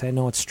diocese? Because I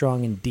know it's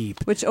strong and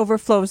deep. Which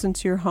overflows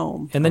into your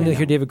home. And then you'll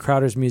hear David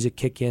Crowder's music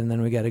kick in, and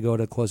then we got to go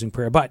to closing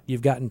prayer. But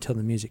you've got until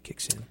the music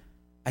kicks in.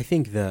 I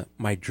think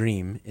my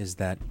dream is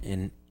that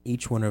in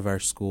each one of our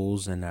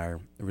schools and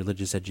our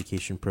religious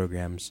education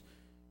programs,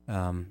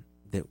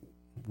 that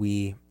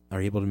we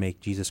are able to make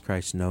Jesus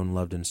Christ known,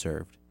 loved, and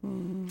served.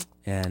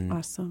 And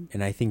Awesome.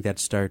 And I think that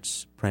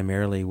starts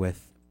primarily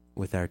with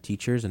our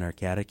teachers and our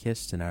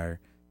catechists and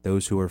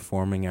those who are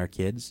forming our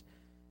kids.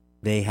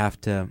 They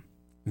have to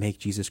make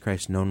Jesus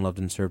Christ known, loved,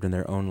 and served in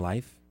their own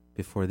life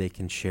before they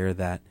can share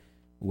that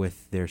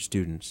with their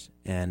students.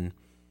 And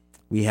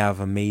we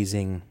have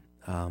amazing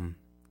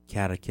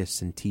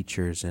catechists and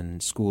teachers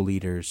and school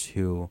leaders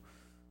who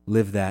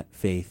live that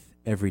faith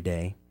every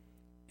day.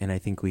 And I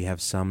think we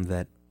have some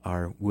that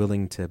are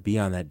willing to be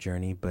on that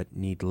journey but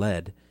need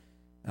led.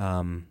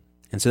 And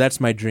so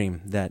that's my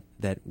dream, that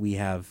we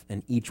have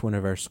in each one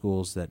of our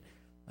schools, that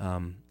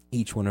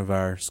each one of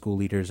our school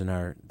leaders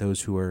and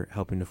those who are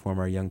helping to form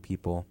our young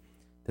people,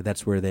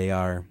 that's where they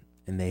are,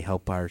 and they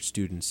help our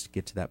students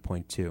get to that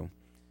point too.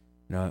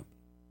 I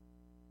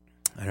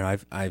know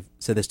I've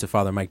said this to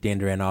Father Mike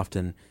Danduran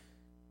often.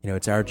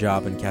 It's our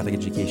job in Catholic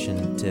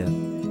education to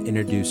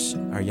introduce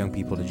our young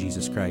people to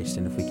Jesus Christ,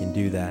 and if we can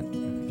do that,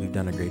 we've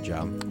done a great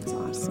job. That's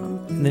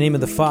awesome. In the name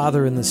of the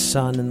Father, and the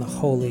Son, and the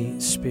Holy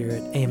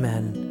Spirit.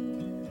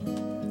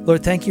 Amen.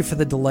 Lord, thank you for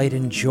the delight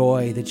and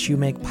joy that you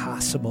make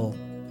possible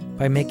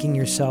by making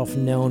yourself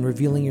known,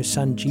 revealing your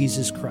Son,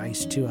 Jesus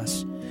Christ, to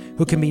us,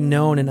 who can be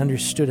known and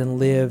understood and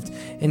lived,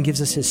 and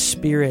gives us his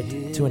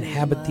Spirit to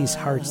inhabit these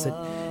hearts that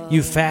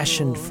you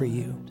fashioned for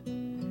you.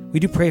 We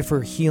do pray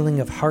for healing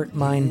of heart,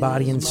 mind,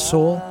 body, and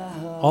soul,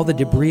 all the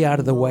debris out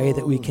of the way,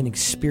 that we can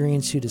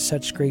experience you to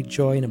such great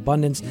joy and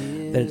abundance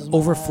that it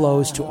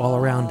overflows to all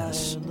around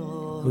us.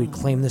 We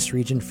claim this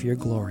region for your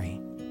glory.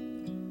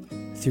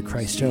 Through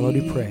Christ our Lord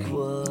we pray.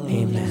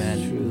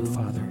 Amen.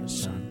 Father,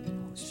 Son,